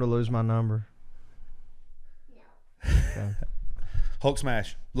your mom to lose my number. Okay. Hulk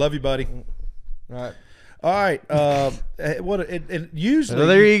smash. Love you, buddy. All right. All right. And usually, So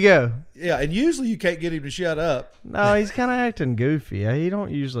there you go. yeah, and usually you can't get him to shut up. No, he's kind of acting goofy. He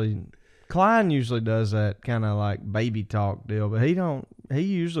don't usually. Klein usually does that kind of like baby talk deal, but he don't. He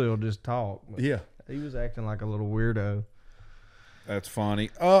usually will just talk. But Yeah, he was acting like a little weirdo. that's funny.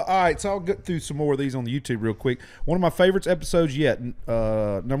 All right, so I'll get through some more of these on the YouTube real quick. One of my favorites episodes yet.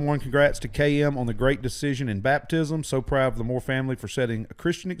 Number one, congrats to KM on the great decision in baptism. So proud of the Moore family for setting a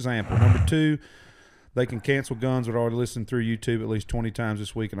Christian example. Number two, they can cancel guns that already listened through YouTube at least 20 times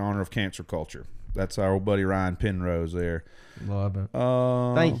this week in honor of cancer culture. That's our old buddy Ryan Penrose there. Love it.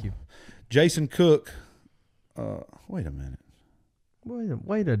 Thank you. Jason Cook. Wait a minute.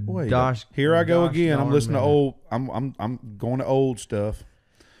 Wait a dosh. Here I go gosh again. I'm darn listening to minute. old. I'm going to old stuff.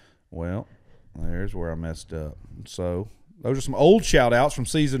 Well, there's where I messed up. So those are some old shout outs from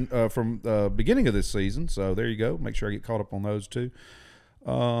beginning of this season. So there you go. Make sure I get caught up on those too.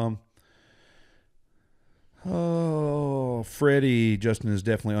 Freddie, Justin is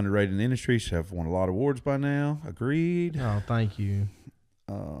definitely underrated in the industry. Should have won a lot of awards by now. Agreed. Oh, thank you.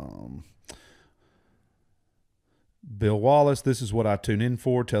 Bill Wallace, this is what I tune in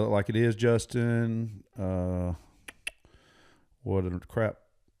for. Tell it like it is, Justin. What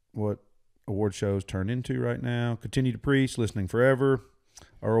award shows turn into right now. Continue to preach, listening forever.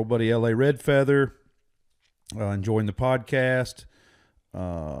 Our old buddy L.A. Red Feather, enjoying the podcast.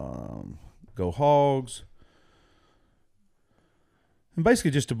 Go Hogs. And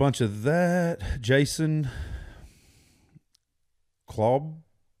basically just a bunch of that. Jason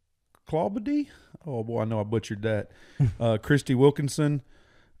Claubody? Oh, boy, I know I butchered that. Christy Wilkinson.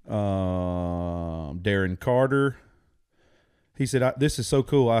 Darren Carter. He said, this is so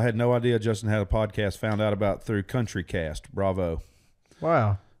cool. I had no idea Justin had a podcast, found out about through Country Cast. Bravo.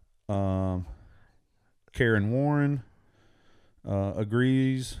 Wow. Karen Warren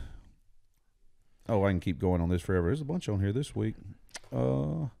agrees. Oh, I can keep going on this forever. There's a bunch on here this week.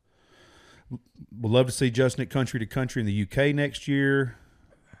 Would love to see Justin at Country to Country in the UK next year.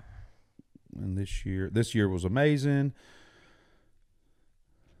 And this year was amazing.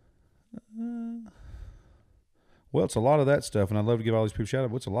 Well, it's a lot of that stuff, and I'd love to give all these people a shout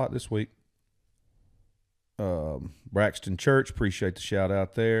out. What's a lot this week? Braxton Church, appreciate the shout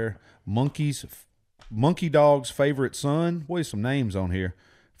out there. Monkey Dog's favorite son. Boy, some names on here.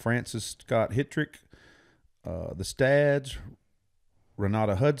 Francis Scott Hittrick, the Stads,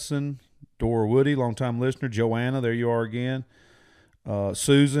 Renata Hudson, Dora Woody, longtime listener. Joanna, there you are again.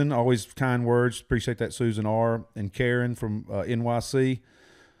 Susan, always kind words. Appreciate that, Susan R. And Karen from NYC.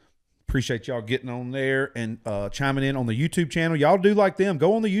 Appreciate y'all getting on there and chiming in on the YouTube channel. Y'all do like them.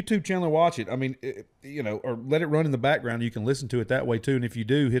 Go on the YouTube channel and watch it. I mean, or let it run in the background. You can listen to it that way too. And if you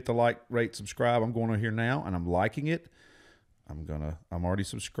do, hit the like, rate, subscribe. I'm going on here now and I'm liking it. I'm already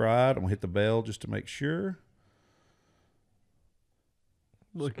subscribed. I'm gonna hit the bell just to make sure.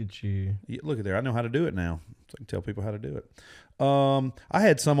 Look at you. Yeah, look at there. I know how to do it now. So I can tell people how to do it. I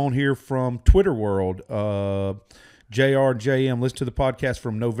had some on here from Twitter World. JR and JM, listen to the podcast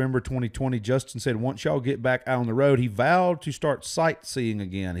from November 2020. Justin said, once y'all get back out on the road, he vowed to start sightseeing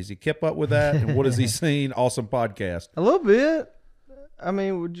again. Has he kept up with that? And what has he seen? Awesome podcast. A little bit. I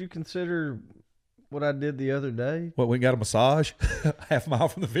mean, would you consider what I did the other day? What, we got a massage half mile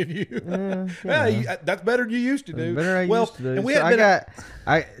from the venue? That's better than you used to do. Better than I used to do. And we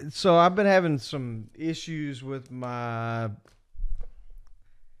so I've been having some issues with my,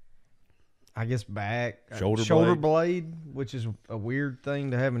 I guess, back shoulder blade, which is a weird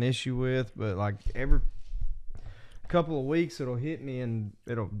thing to have an issue with, but like every couple of weeks it'll hit me and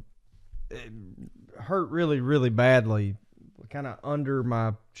it hurt really, really badly, kind of under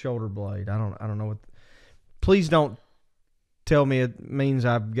my shoulder blade. I don't know what. Please don't tell me it means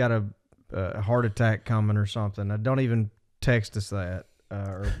I've got a heart attack coming or something. Don't even text us that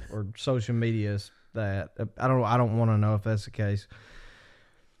or social media us that. I don't want to know if that's the case.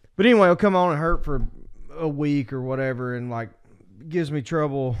 But anyway, it'll come on and hurt for a week or whatever, and like gives me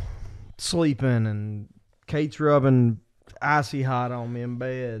trouble sleeping. And Kate's rubbing icy hot on me in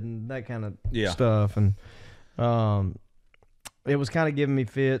bed and that kind of stuff. And it was kind of giving me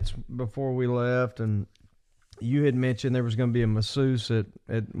fits before we left. And you had mentioned there was going to be a masseuse at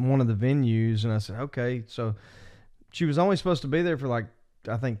one of the venues, and I said, okay. So she was only supposed to be there for like,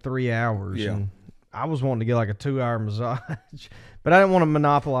 I think 3 hours. Yeah. And I was wanting to get like a 2-hour massage, but I didn't want to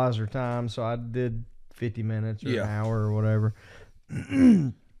monopolize her time, so I did 50 minutes or an hour or whatever.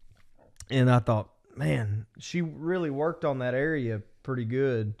 And I thought, man, she really worked on that area pretty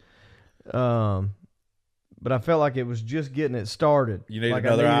good. But I felt like it was just getting it started. You need like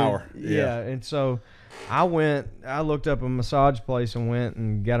another hour. Yeah. And so I looked up a massage place and went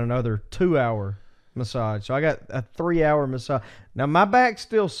and got another 2-hour massage. So I got a 3-hour massage. Now my back's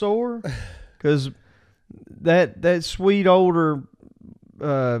still sore because that sweet older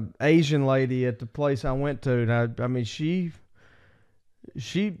Asian lady at the place I went to, I mean, she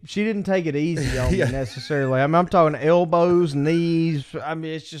didn't take it easy on me necessarily. I mean, I'm talking elbows, knees. I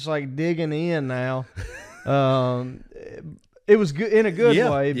mean, it's just like digging in now. It was good in a good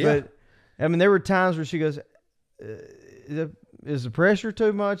way, but I mean, there were times where she goes, "Is the pressure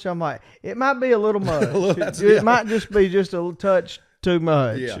too much?" I'm like, "It might be a little much. It might just be just a touch too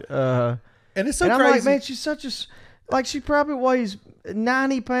much." Yeah. And it's so and crazy. I'm like, man, she's such a like she probably weighs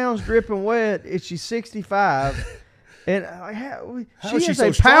 90 pounds dripping wet. If she's 65. And how is she is so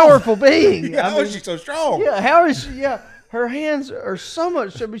a strong? Powerful being. How is she so strong? Yeah, how is she? Yeah, her hands are so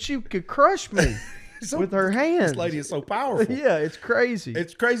much. I mean, she could crush me with her hands. This lady is so powerful. Yeah, it's crazy.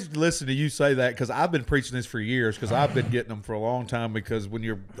 It's crazy to listen to you say that because I've been preaching this for years because I've been getting them for a long time because when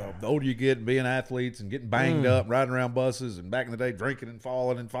you're the older you get and being athletes and getting banged up, riding around buses and back in the day drinking and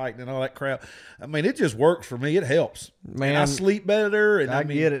falling and fighting and all that crap. I mean, it just works for me. It helps. Man, and I sleep better. And I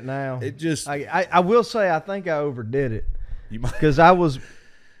mean, get it now. It just. I will say I think I overdid it because I was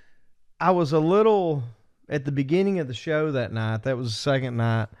a little at the beginning of the show that night. That was the second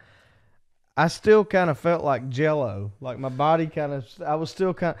night. I still kind of felt like Jell-O, like my body I was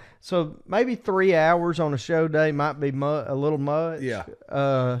still so maybe 3 hours on a show day might be a little much. Yeah.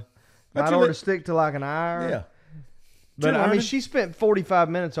 Might ought to stick to like an hour. Yeah. But I mean, she spent 45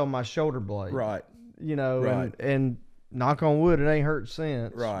 minutes on my shoulder blade. Right. You know, and knock on wood, it ain't hurt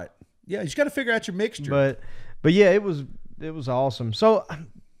since. Right. Yeah. You just got to figure out your mixture. But yeah, it was awesome. So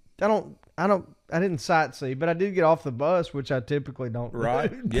I didn't sightsee, but I did get off the bus, which I typically don't. Right.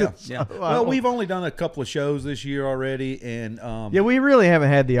 Yeah. Yeah. Well, we've only done a couple of shows this year already, and we really haven't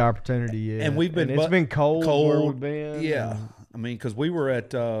had the opportunity yet. And we've been. It's been cold where we've been. Yeah. I mean, because we were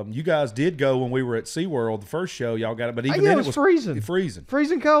at, you guys did go when we were at SeaWorld, the first show, y'all got it, but even then it was freezing.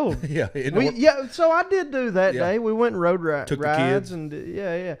 Freezing cold. Yeah. So I did do that day. We went and rode rides. Took the kids.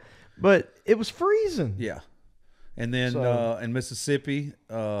 And but it was freezing. Yeah. And then in Mississippi,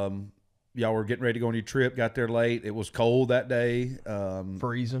 y'all were getting ready to go on your trip, got there late. It was cold that day.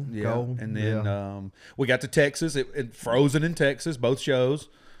 Freezing, yeah. cold. And then we got to Texas. It frozen in Texas, both shows.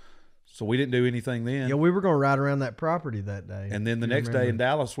 So we didn't do anything then. Yeah, we were going to ride around that property that day. And then the next day in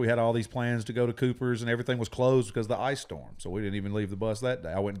Dallas, we had all these plans to go to Cooper's, and everything was closed because of the ice storm. So we didn't even leave the bus that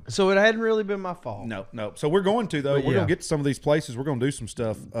day. So it hadn't really been my fault. No. So we're going to, though. We're going to get to some of these places. We're going to do some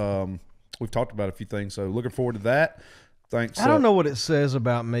stuff. We've talked about a few things. So looking forward to that. Thanks. I don't know what it says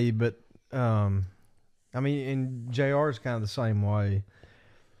about me, but I mean, and JR is kind of the same way.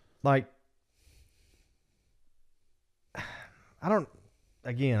 Like, I don't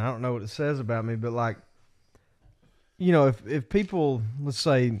know what it says about me, but like, you know, if people, let's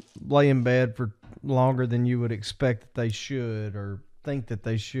say, lay in bed for longer than you would expect that they should or think that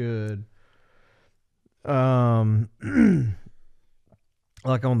they should, like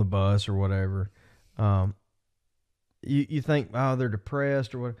on the bus or whatever, you think, oh, they're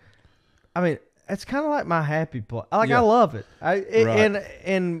depressed or what. I mean, it's kind of like my happy place. I Yeah. love it. Right.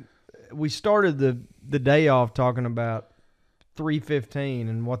 And we started the day off talking about 315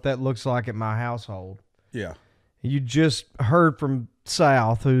 and what that looks like at my household. Yeah. You just heard from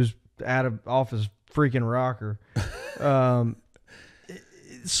South, who's off his freaking rocker.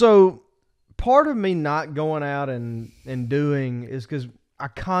 So part of me not going out and doing is because I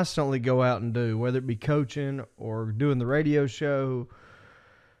constantly go out and do, whether it be coaching or doing the radio show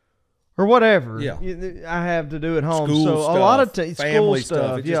or whatever. Yeah. I have to do at home. School so stuff, a lot of school family stuff.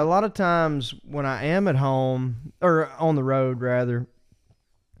 stuff. It Yeah, just- a lot of times when I am at home or on the road rather,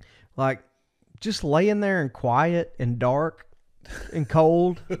 like just laying there and quiet and dark and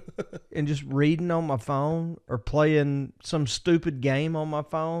cold and just reading on my phone or playing some stupid game on my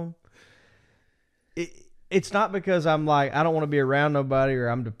phone. It's not because I'm like, I don't want to be around nobody or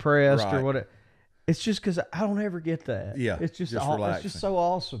I'm depressed Right. or whatever. It's just because I don't ever get that. Yeah, It's just just it's relaxing. just so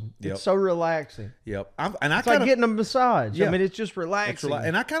awesome. Yep. It's so relaxing. Yep. I It's like kind of getting a massage. Yeah. I mean, it's just relaxing.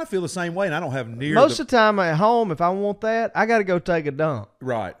 and I kind of feel the same way, and I don't have near Most the of the time at home, if I want that, I got to go take a dump.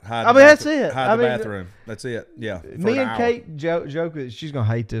 right. Hide I the mean, that's bathroom- it. Hide I the mean, bathroom. That's it. Yeah. for Me an and hour. Kate joke that she's gonna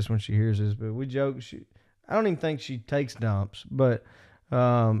hate this when she hears this, but we joke. I don't even think she takes dumps, but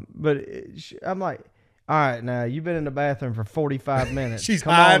I'm like, all right, now you've been in the bathroom for 45 minutes. She's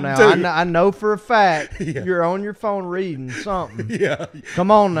Come on hiding now. too. I know for a fact Yeah. you're on your phone reading something. Yeah.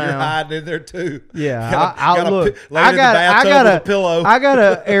 Come on You're now. hiding in there too. Yeah, Gotta look. lay in the bathtub with a pillow. I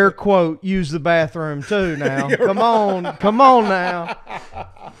gotta air quote use the bathroom too now. Come on now.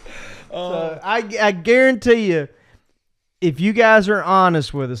 So I guarantee you, if you guys are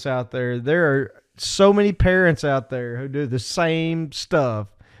honest with us out there are so many parents out there who do the same stuff.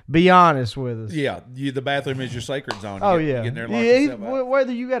 Be honest with us. Yeah, the bathroom is your sacred zone. You Oh get yeah. in there and lock Yeah, yourself out.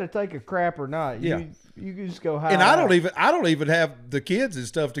 whether you got to take a crap or not. Yeah. You can just go hide. And I don't out. even have the kids and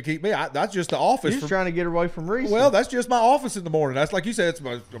stuff to keep me. That's just the office. You're just trying to get away from Reese. Well, that's just my office in the morning. That's like you said, it's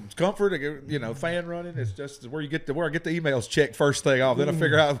my comfort. Fan running. It's just where I get the emails checked first thing off. Then I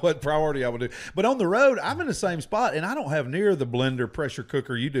figure out what priority I would do. But on the road, I'm in the same spot, and I don't have near the blender pressure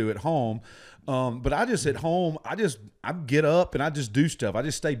cooker you do at home. But I just at home, I get up and I just do stuff. I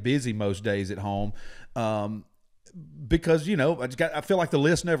just stay busy most days at home. Because I feel like the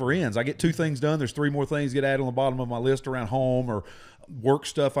list never ends. I get 2 things done. There's 3 more things get added on the bottom of my list around home or work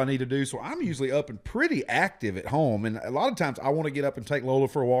stuff I need to do. So I'm usually up and pretty active at home. And a lot of times I want to get up and take Lola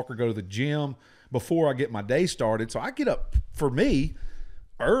for a walk or go to the gym before I get my day started. So I get up, for me,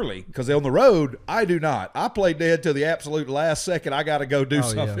 early, because on the road I do not. I play dead till the absolute last second. I got to go do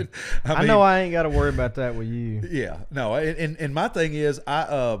something. Yeah. I know I ain't got to worry about that with you. Yeah, no, and my thing is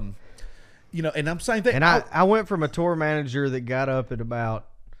and I'm same thing. And I went from a tour manager that got up at about,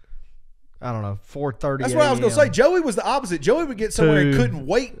 I don't know, 4:30. That's what I was going to say. Joey was the opposite. Joey would get somewhere and couldn't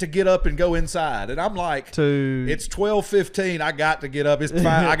wait to get up and go inside. And I'm like, it's 12:15. I got to get up. It's fine.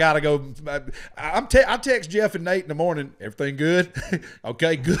 I got to go. I text Jeff and Nate in the morning. Everything good?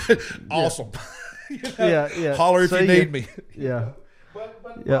 Okay, good. Awesome. Yeah. Holler if you need me. Yeah.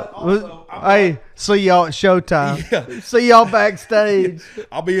 But Yeah. also, Hey, see y'all at showtime. Yeah. See y'all backstage.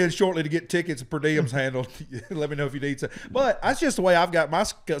 I'll be in shortly to get tickets and per diems handled. Let me know if you need some. But that's just the way I've got my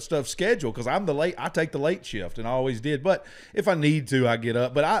stuff scheduled, because I take the late shift, and I always did. But if I need to, I get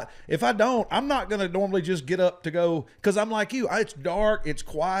up. But if I don't, I'm not going to normally just get up to go, because I'm like you. It's dark. It's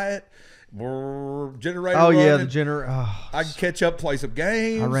quiet. Generator Oh yeah, running. the generator. Oh, I can catch up, play some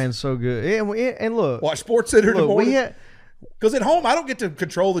games. I ran so good. And look, Watch Sports Center in the look, morning. Because at home, I don't get to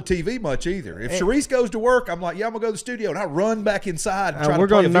control the TV much either. If Sharice goes to work, I'm like, yeah, I'm going to go to the studio. And I run back inside and try we're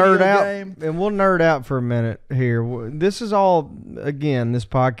to play gonna a video nerd out, game. and we'll nerd out for a minute here. This is all, again, this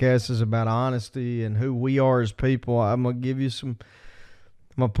podcast is about honesty and who we are as people. I'm going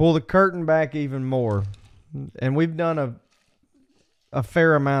to pull the curtain back even more. And we've done a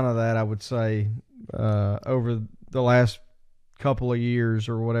fair amount of that, I would say, over the last couple of years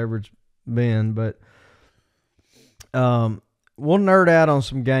or whatever it's been. But we'll nerd out on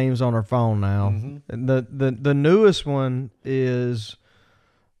some games on our phone now. And the newest one is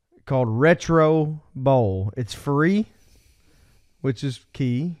called Retro Bowl. It's free, which is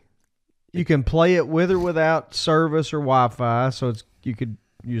key. You can play it with or without service or Wi-Fi, so you could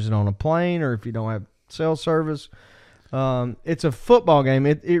use it on a plane, or if you don't have cell service. It's a football game.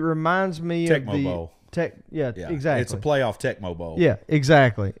 It reminds me of the Bowl. Yeah, exactly. It's a playoff Tecmo Bowl. Yeah,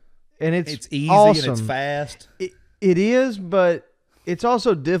 exactly. And it's easy awesome. and it's fast. It is, but it's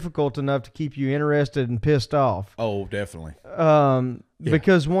also difficult enough to keep you interested and pissed off. Oh, definitely.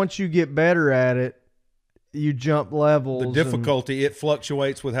 Because once you get better at it, you jump levels. The difficulty, it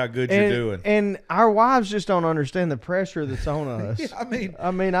fluctuates with how good you're doing. And our wives just don't understand the pressure that's on us. Yeah,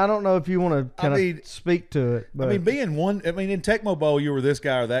 I mean, I don't know if you want to kind of speak to it. But. in Tecmo Bowl, you were this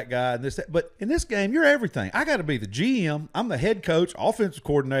guy or that guy, and but in this game, you're everything. I got to be the GM. I'm the head coach, offensive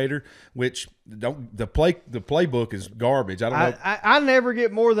coordinator, which the playbook is garbage. I don't know. I never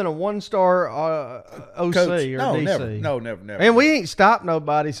get more than a 1-star OC Coach. or No, DC. never. And we ain't stopped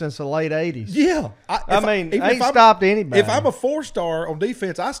nobody since the late 80s. Yeah. I ain't stopped anybody. If I'm a 4-star on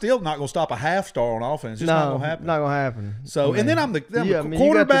defense, I still not going to stop a half-star on offense. It's just not going to happen. Not going to happen. So, and then I'm the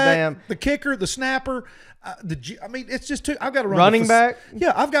quarterback, the kicker, the snapper. It's just too. I've got to run running back.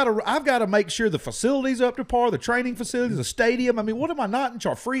 Yeah, I've got to make sure the facilities up to par, the training facilities, the stadium. I mean, what am I not in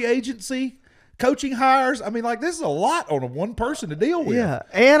charge? Free agency, coaching hires. I mean, like this is a lot on one person to deal with. Yeah,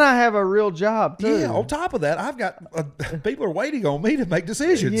 and I have a real job too. Yeah. On top of that, I've got people are waiting on me to make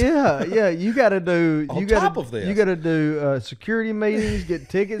decisions. Yeah. You got to do. On top of this, you got to do security meetings, get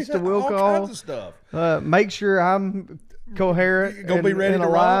tickets to will all call, kinds of stuff. Make sure I'm coherent, gonna be ready and to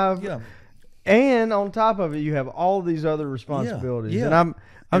alive. Yeah. And on top of it, you have all these other responsibilities. Yeah. And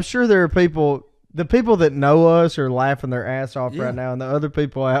I'm sure there are people, the people that know us are laughing their ass off right now, and the other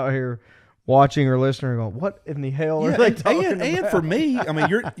people out here watching or listening are going, "What in the hell are they talking about?" And for me, I mean,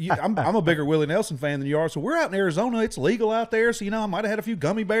 I'm a bigger Willie Nelson fan than you are. So we're out in Arizona; it's legal out there. So I might have had a few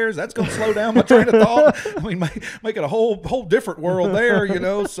gummy bears. That's going to slow down my train of thought. I mean, make it a whole different world there.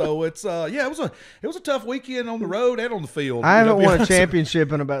 So it's it was a tough weekend on the road and on the field. I haven't won a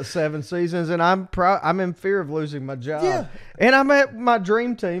championship in about 7 seasons, and I'm in fear of losing my job. Yeah. And I'm at my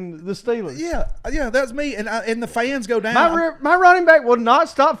dream team, the Steelers. Yeah, that's me. And the fans go down. My running back will not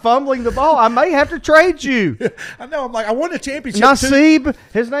stop fumbling the ball. I may have to trade you. I know. I'm like, I won a championship. Nasib.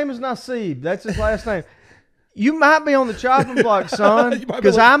 His name is Nasib. That's his last name. You might be on the chopping block, son,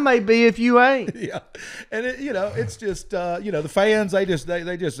 because I may be if you ain't. Yeah, and it's just the fans they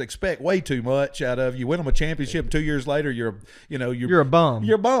just expect way too much out of you. Win them a championship, 2 years later you're a bum.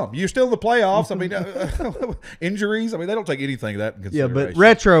 You're a bum. You're still in the playoffs. I mean, injuries. I mean, they don't take anything of that in consideration. Yeah, but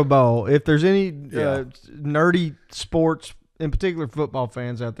Retro Bowl. If there's any nerdy sports, in particular football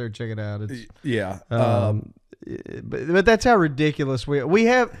fans out there, check it out. But that's how ridiculous we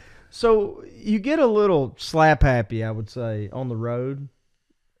have. So you get a little slap happy, I would say, on the road.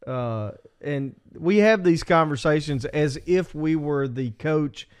 And we have these conversations as if we were the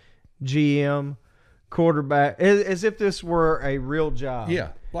coach, GM, quarterback, as if this were a real job. Yeah.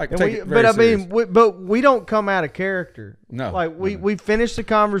 Like, but we don't come out of character. No. Like we finish the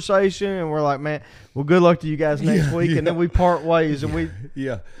conversation and we're like, man, well, good luck to you guys next week, and then we part ways and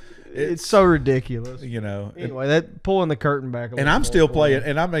it's so ridiculous. Anyway, that pulling the curtain back a little. And I'm still playing,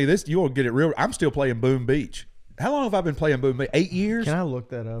 and I mean this, you will get it real. I'm still playing Boom Beach. How long have I been playing Boom Beach? 8 years? Can I look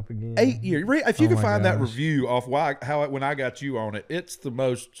that up again? 8 years. If you can find that review off when I got you on it, it's the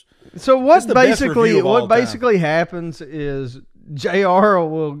most. So what basically happens is JR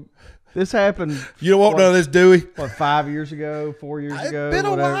will. This happened. You don't want none of this, Dewey. 5 years ago, 4 years ago? It's been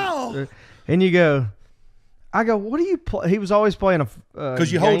a while. And you go. I go, what do you play? He was always playing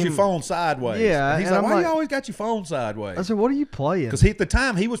because you hold your phone sideways. Yeah. And he's like, why you always got your phone sideways? I said, what are you playing? Because at the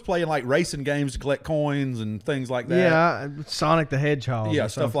time he was playing like racing games to collect coins and things like that. Yeah, Sonic the Hedgehog. Yeah,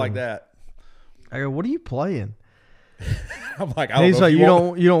 stuff like that. I go, what are you playing? I'm like, he's like, you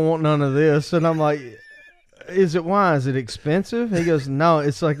don't want none of this, and I'm like, why? Is it expensive? He goes, no,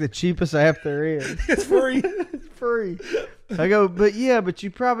 it's like the cheapest app there is. It's free. It's free. I go, but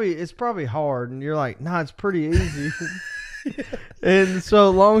it's probably hard. And you're like, no, it's pretty easy. And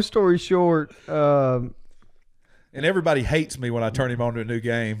so long story short. And everybody hates me when I turn him on to a new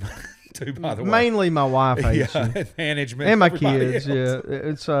game, too, by the way. Mainly my wife hates you. And management. And my kids, else. Yeah.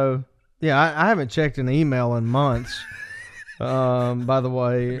 And so, I haven't checked an email in months, by the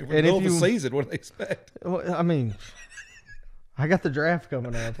way. In the middle of the season, what do they expect? Well, I mean, I got the draft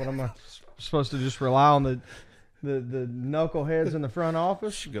coming up. What am I supposed to just rely on the knuckleheads in the front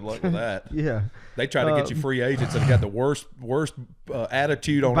office? Good luck with that. Yeah. They try to get you free agents that got the worst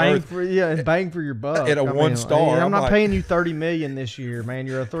attitude on earth. Bang for your buck. At a 1-star. I'm not paying you $30 million this year, man.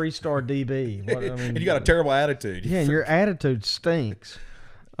 You're a 3-star DB. And you got a terrible attitude. Yeah, and your attitude stinks.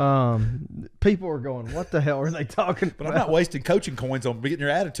 People are going, what the hell are they talking about? But I'm not wasting coaching coins on getting your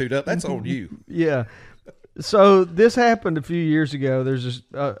attitude up. That's on you. Yeah. So this happened a few years ago. There's this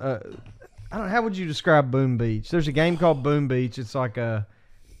I don't know, how would you describe Boom Beach? There's a game called Boom Beach. It's like a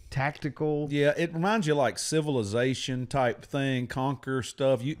tactical. Yeah, it reminds you of like Civilization type thing, Conquer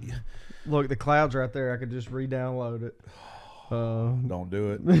stuff. Look, the cloud's right there. I could just re-download it. Don't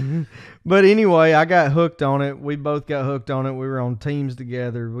do it. But anyway, I got hooked on it. We both got hooked on it. We were on teams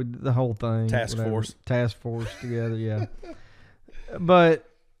together. The whole thing. Task force together, yeah. But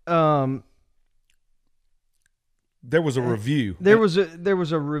there was a review. There was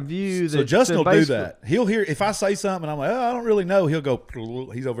a review. So Justin will do that. He'll hear if I say something and I'm like, oh, I don't really know. He'll go.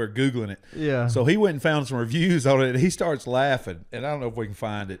 He's over there Googling it. Yeah. So he went and found some reviews on it, and he starts laughing. And I don't know if we can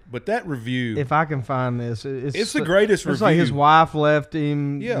find it, but that review. If I can find this, it's the greatest review. It's like his wife left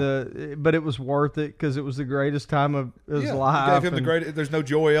him. Yeah. But it was worth it because it was the greatest time of his life. Gave him the greatest. There's no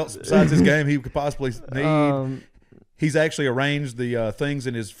joy else besides his game he could possibly need. He's actually arranged the things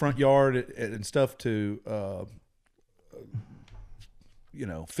in his front yard and stuff to.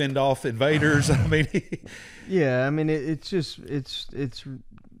 Fend off invaders. I mean, yeah. I mean, it's just it's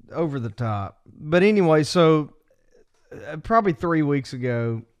over the top. But anyway, so probably 3 weeks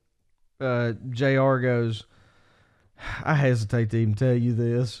ago, JR goes, I hesitate to even tell you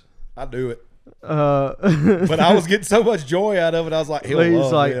this. I do it. But I was getting so much joy out of it. I was like, he's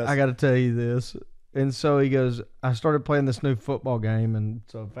like, I got to tell you this. And so he goes, I started playing this new football game, and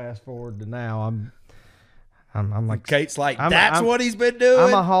so fast forward to now, I'm like, Kate's like, that's what he's been doing.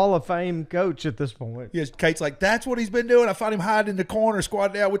 I'm a Hall of Fame coach at this point. Yes, Kate's like, that's what he's been doing. I find him hiding in the corner,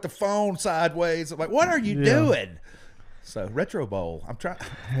 squatting down with the phone sideways. I'm like, what are you doing? So Retro Bowl. I'm trying.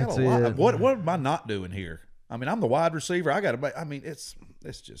 What am I not doing here? I mean, I'm the wide receiver. I got to. I mean, it's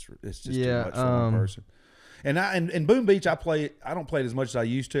just too much for one person. And Boone Beach, I don't play it as much as I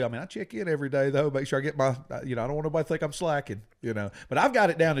used to. I mean, I check in every day though, make sure I get my. I don't want nobody to think I'm slacking. But I've got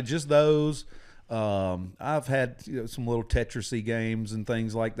it down to just those. I've had some little Tetris-y games and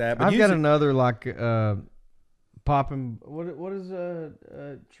things like that. But I've got another like popping. What does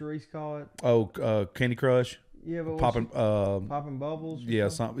Therese call it? Oh, Candy Crush. Yeah, but popping bubbles. Yeah,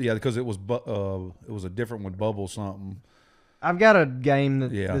 something. Yeah, because it was a different one, bubble something. I've got a game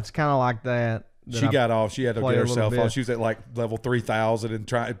that's kind of like that. She got off. She had to get herself off. She was at like level 3,000 and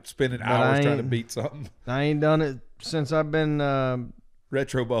spending hours trying to beat something. I ain't done it since I've been.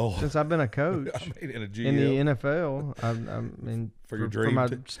 Retro Bowl. Since I've been a coach in the NFL, I mean, for your dream, for my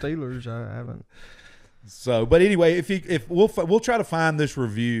Steelers, I haven't. So, but anyway, if we'll try to find this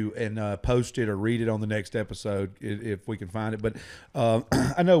review and post it or read it on the next episode if we can find it. But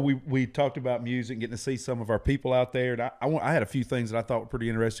I know we talked about music, getting to see some of our people out there, and I had a few things that I thought were pretty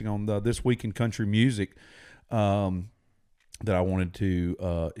interesting on This Week in Country Music that I wanted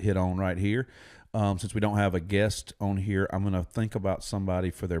to hit on right here. Since we don't have a guest on here, I'm going to think about somebody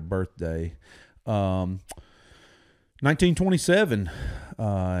for their birthday. 1927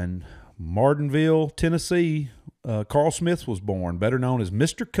 in Martinville, Tennessee, Carl Smith was born, better known as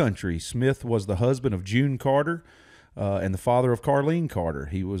Mr. Country. Smith was the husband of June Carter and the father of Carlene Carter.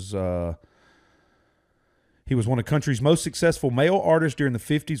 He was one of country's most successful male artists during the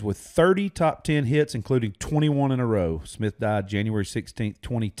 50s with 30 top 10 hits, including 21 in a row. Smith died January 16th,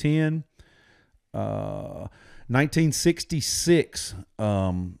 2010. 1966,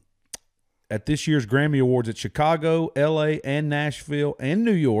 at this year's Grammy Awards at Chicago, L.A., and Nashville, and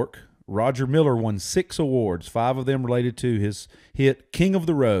New York, Roger Miller won 6 awards, 5 of them related to his hit King of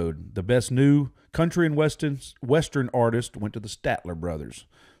the Road. The best new country and western artist went to the Statler Brothers.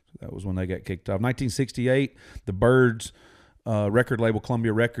 So that was when they got kicked off. 1968, the Byrds record label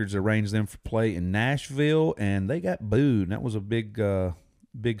Columbia Records arranged them for play in Nashville, and they got booed. And that was a big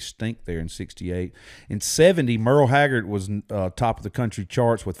stink there in 68. In 70, Merle Haggard was top of the country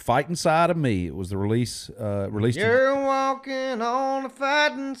charts with Fightin' Side of Me. It was the released. You're walking on the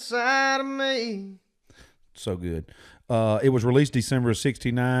fighting side of me. So good. It was released December of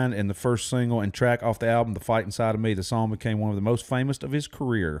 69, and the first single and track off the album, The Fightin' Side of Me. The song became one of the most famous of his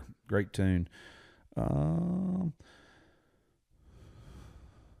career. Great tune.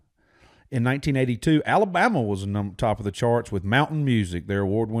 In 1982, Alabama was top of the charts with Mountain Music, their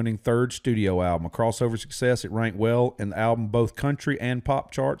award-winning third studio album. A crossover success, it ranked well in the album both country and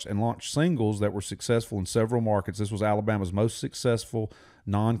pop charts and launched singles that were successful in several markets. This was Alabama's most successful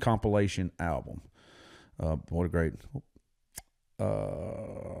non-compilation album. What a great...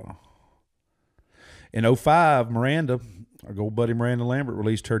 In 2005, Miranda, our old buddy Miranda Lambert,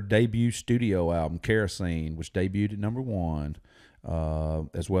 released her debut studio album, Kerosene, which debuted at number 1.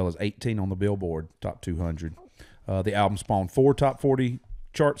 As well as 18 on the Billboard Top 200. The album spawned 4 top 40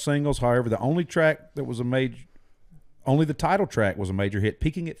 chart singles. However, the only track that was the title track was a major hit,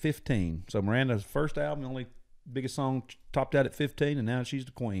 peaking at 15. So Miranda's first album, the only biggest song, topped out at 15, and now she's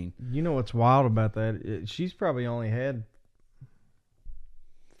the queen. You know what's wild about that? She's probably only had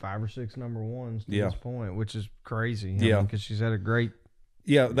 5 or 6 number ones to this point, which is crazy. Yeah, because she's had a great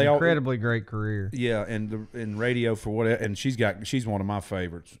Yeah, they incredibly great career. Yeah, and in radio for what, and she's one of my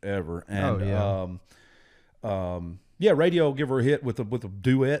favorites ever. And yeah, radio will give her a hit with a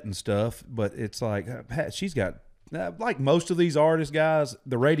duet and stuff, but it's like she's got like most of these artists, guys.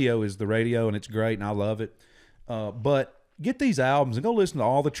 The radio is the radio, and it's great, and I love it. But get these albums and go listen to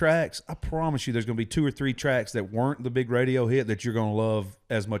all the tracks. I promise you, there's going to be 2 or 3 tracks that weren't the big radio hit that you're going to love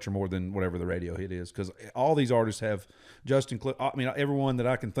as much or more than whatever the radio hit is. Because all these artists have everyone that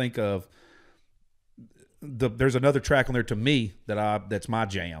I can think of. There's another track on there to me that's my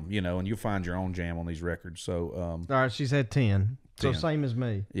jam, and you'll find your own jam on these records. So, all right, she's had 10, so same as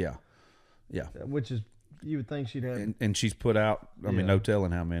me. Yeah. Which is, you would think she'd have, and she's put out. I mean, no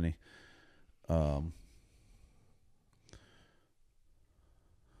telling how many.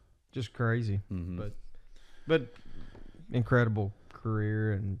 Just crazy, Mm-hmm. but incredible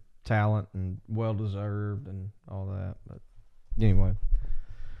career and talent and well deserved and all that. But anyway,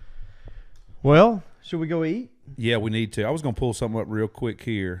 well, should we go eat? Yeah, we need to. I was going to pull something up real quick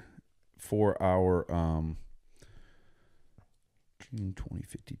here for our June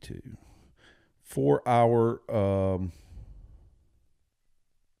 2052 for our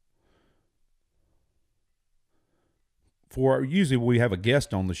usually we have a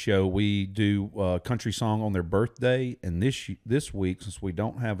guest on the show. We do a country song on their birthday, and this week, since we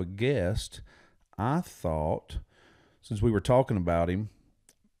don't have a guest, I thought, since we were talking about him,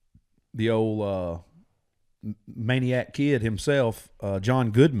 the old maniac kid himself,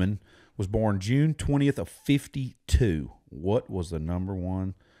 John Goodman, was born June 20th of 52. What was the number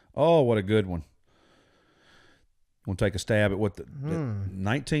one? Oh, what a good one. We'll take a stab at what the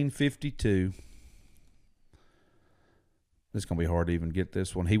 1952. It's going to be hard to even get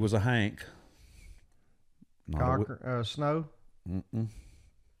this one. He was a Hank. Snow? Mm-mm.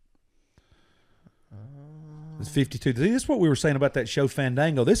 It's 52. See, this is what we were saying about that show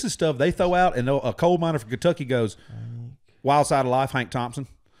Fandango. This is stuff they throw out, and a coal miner from Kentucky goes, Wild Side of Life, Hank Thompson.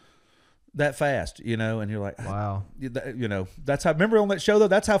 That fast, and you're like, wow. That's how, remember on that show, though,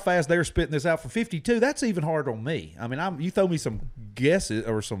 that's how fast they were spitting this out for 52. That's even hard on me. I mean, you throw me some guesses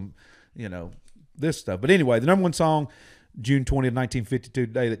or some, this stuff. But anyway, the number one song, June 20th, 1952,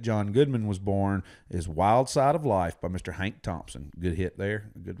 the day that John Goodman was born, is Wild Side of Life by Mr. Hank Thompson. Good hit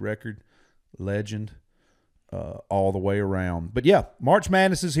there. A good record. Legend. All the way around. But yeah, March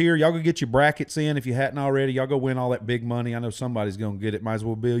Madness is here. Y'all go get your brackets in if you hadn't already. Y'all go win all that big money. I know somebody's going to get it. Might as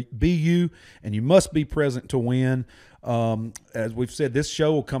well be you, and you must be present to win. As we've said, this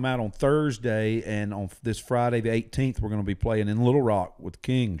show will come out on Thursday, and on this Friday the 18th, we're going to be playing in Little Rock with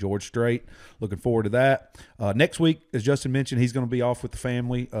King, George Strait. Looking forward to that. Next week, as Justin mentioned, he's going to be off with the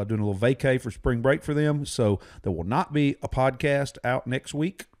family, doing a little vacay for spring break for them, so there will not be a podcast out next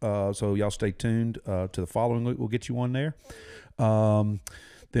week, so y'all stay tuned to the following week. We'll get you one there.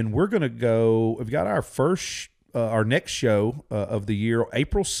 Then we're going to go, we've got our next show of the year,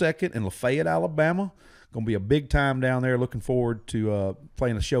 April 2nd in Lafayette, Alabama. Going to be a big time down there. Looking forward to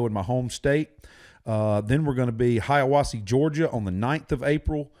playing a show in my home state. Then we're going to be Hiawassee, Georgia on the 9th of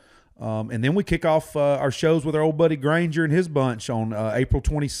April. And then we kick off our shows with our old buddy Granger and his bunch on April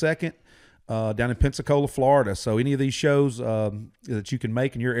 22nd down in Pensacola, Florida. So any of these shows that you can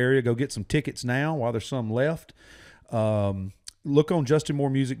make in your area, go get some tickets now while there's some left. Look on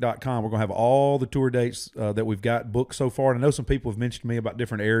justinmooremusic.com. We're going to have all the tour dates that we've got booked so far. And I know some people have mentioned to me about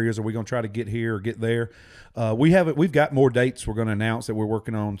different areas. Are we going to try to get here or get there? We've got more dates we're going to announce that we're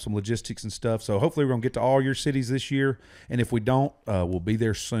working on, some logistics and stuff. So hopefully we're going to get to all your cities this year. And if we don't, we'll be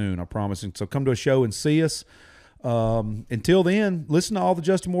there soon, I promise. And so come to a show and see us. Until then, listen to all the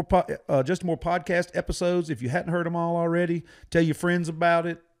Justin Moore podcast episodes. If you hadn't heard them all already, tell your friends about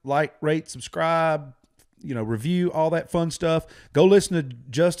it. Like, rate, subscribe. Review, all that fun stuff. Go listen to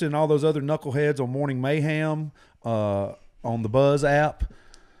Justin and all those other knuckleheads on Morning Mayhem on the Buzz app.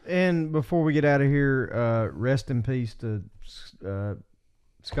 And before we get out of here, rest in peace to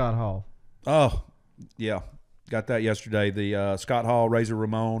Scott Hall. Oh, yeah. Got that yesterday. The Scott Hall, Razor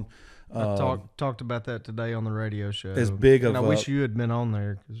Ramon. I talked about that today on the radio show. As big of I wish you had been on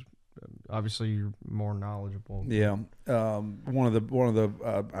there because obviously you're more knowledgeable. Yeah. One of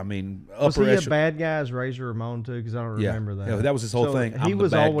the I mean, was he a bad guy as Razor Ramon too? Because I don't remember that. Yeah, that was his whole thing. He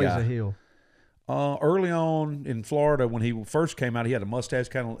was always a heel. Early on in Florida, when he first came out, he had a mustache.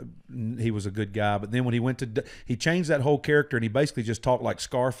 He was a good guy. But then when he changed that whole character, and he basically just talked like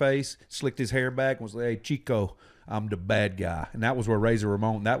Scarface, slicked his hair back, and was like, "Hey, Chico, I'm the bad guy." And that was where Razor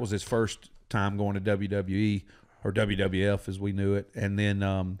Ramon. That was his first time going to WWE. Or WWF as we knew it, and then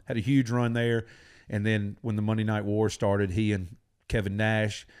had a huge run there. And then when the Monday Night War started, he and Kevin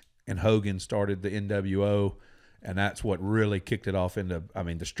Nash and Hogan started the NWO, And that's what really kicked it off into, I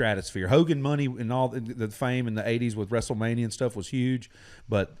mean, the stratosphere. Hogan money and all the fame in the 80s with WrestleMania and stuff was huge,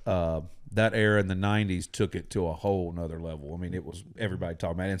 but that era in the 90s took it to a whole nother level. I mean, it was everybody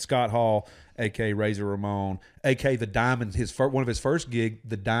talking about it. And Scott Hall, a.k.a. Razor Ramon, a.k.a. the Diamond, one of his first gig,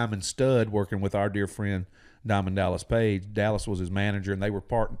 the Diamond Stud, working with our dear friend Diamond Dallas Page. Dallas was his manager, and they were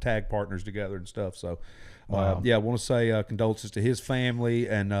tag partners together and stuff. So, Wow. I want to say condolences to his family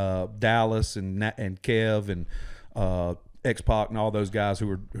and Dallas and Kev and X-Pac and all those guys who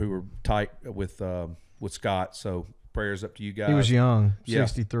were tight with Scott. So prayers up to you guys. He was young, Yeah.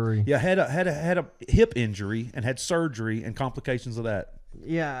 63. Yeah, had a hip injury and had surgery and complications of that.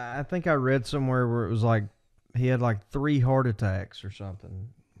 Yeah, I think I read somewhere where it was like he had like 3 heart attacks or something,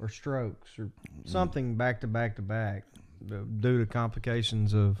 or strokes or something back to back to back due to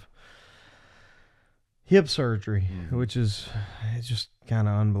complications of hip surgery, which is it's just kind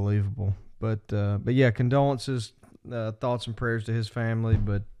of unbelievable. But yeah, condolences, thoughts and prayers to his family.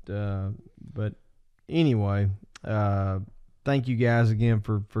 But anyway, thank you guys again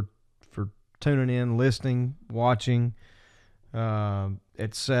for tuning in, listening, watching,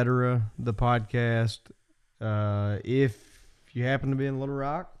 etc. The podcast. If you happen to be in Little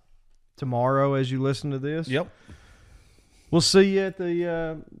Rock tomorrow, as you listen to this, Yep, we'll see you at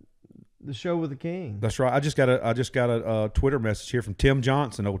the show with the King. that's right. I just got a Twitter message here from Tim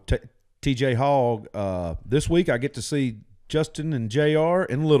Johnson, old TJ Hog. This week I get to see Justin and JR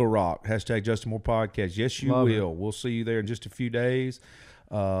in Little Rock. # Justin Moore Podcast. Yes, you Love it. will. We'll see you there in just a few days.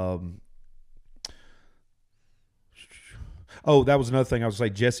 Oh, that was another thing I was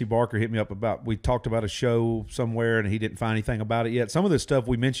going to say. Jesse Barker hit me up about, we talked about a show somewhere and he didn't find anything about it yet. Some of this stuff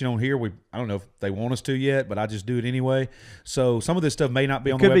we mentioned on here, I don't know if they want us to yet, but I just do it anyway. So some of this stuff may not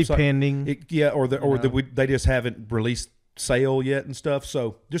be on the Could be website. pending. They just haven't released sale yet and stuff.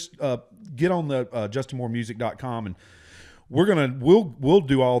 So just get on the justinmooremusic.com and we'll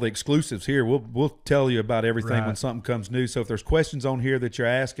do all the exclusives here. We'll tell you about everything when something comes new. So if there's questions on here that you're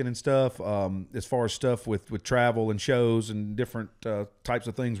asking and stuff, as far as stuff with travel and shows and different types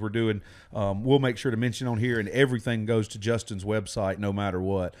of things we're doing, we'll make sure to mention on here, and everything goes to Justin's website no matter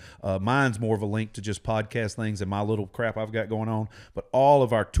what. Mine's more of a link to just podcast things and my little crap I've got going on, but all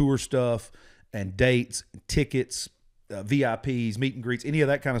of our tour stuff and dates, tickets, VIPs, meet and greets, any of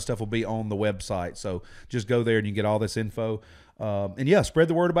that kind of stuff will be on the website. So just go there and you can get all this info. And yeah, spread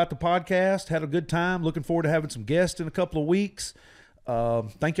the word about the podcast. Had a good time. Looking forward to having some guests in a couple of weeks.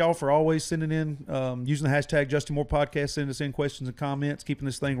 Thank y'all for always sending in, using the # Justin Moore Podcast, sending us in questions and comments, keeping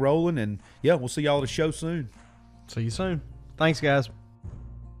this thing rolling. And yeah, we'll see y'all at the show soon. See you soon. Thanks, guys.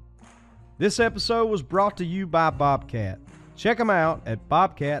 This episode was brought to you by Bobcat. Check them out at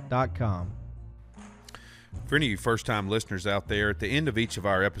bobcat.com. For any of you first-time listeners out there, at the end of each of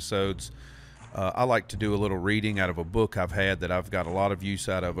our episodes, I like to do a little reading out of a book I've had that I've got a lot of use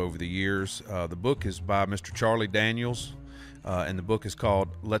out of over the years. The book is by Mr. Charlie Daniels, and the book is called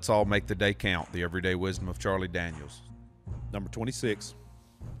Let's All Make the Day Count, The Everyday Wisdom of Charlie Daniels. Number 26,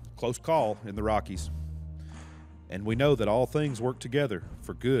 close call in the Rockies. And we know that all things work together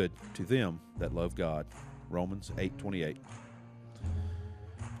for good to them that love God. Romans 8:28.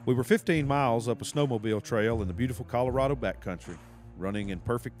 We were 15 miles up a snowmobile trail in the beautiful Colorado backcountry, running in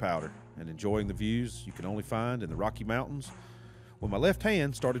perfect powder and enjoying the views you can only find in the Rocky Mountains, when my left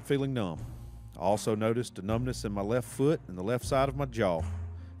hand started feeling numb. I also noticed a numbness in my left foot and the left side of my jaw,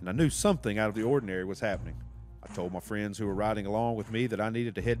 and I knew something out of the ordinary was happening. I told my friends who were riding along with me that I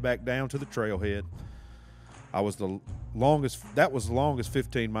needed to head back down to the trailhead. That was the longest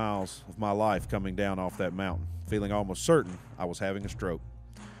 15 miles of my life coming down off that mountain, feeling almost certain I was having a stroke.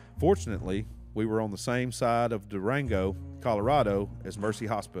 Fortunately, we were on the same side of Durango, Colorado, as Mercy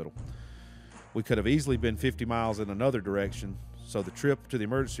Hospital. We could have easily been 50 miles in another direction, so the trip to the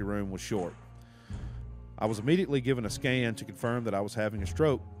emergency room was short. I was immediately given a scan to confirm that I was having a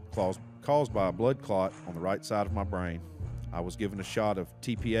stroke caused by a blood clot on the right side of my brain. I was given a shot of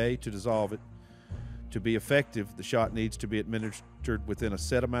TPA to dissolve it. To be effective, the shot needs to be administered within a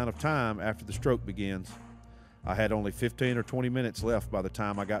set amount of time after the stroke begins. I had only 15 or 20 minutes left by the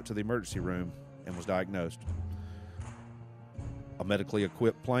time I got to the emergency room and was diagnosed. A medically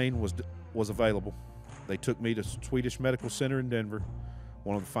equipped plane was available. They took me to Swedish Medical Center in Denver,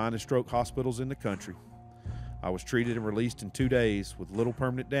 one of the finest stroke hospitals in the country. I was treated and released in 2 days with little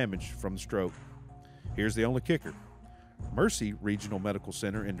permanent damage from the stroke. Here's the only kicker. Mercy Regional Medical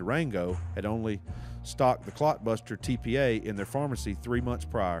Center in Durango had only stocked the Clotbuster TPA in their pharmacy 3 months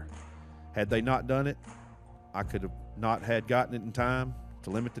prior. Had they not done it, I could have not had gotten it in time to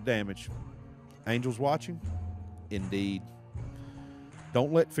limit the damage. Angels watching? Indeed.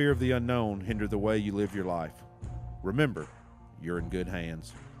 Don't let fear of the unknown hinder the way you live your life. remember, you're in good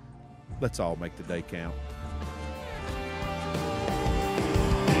hands. Let's all make the day count.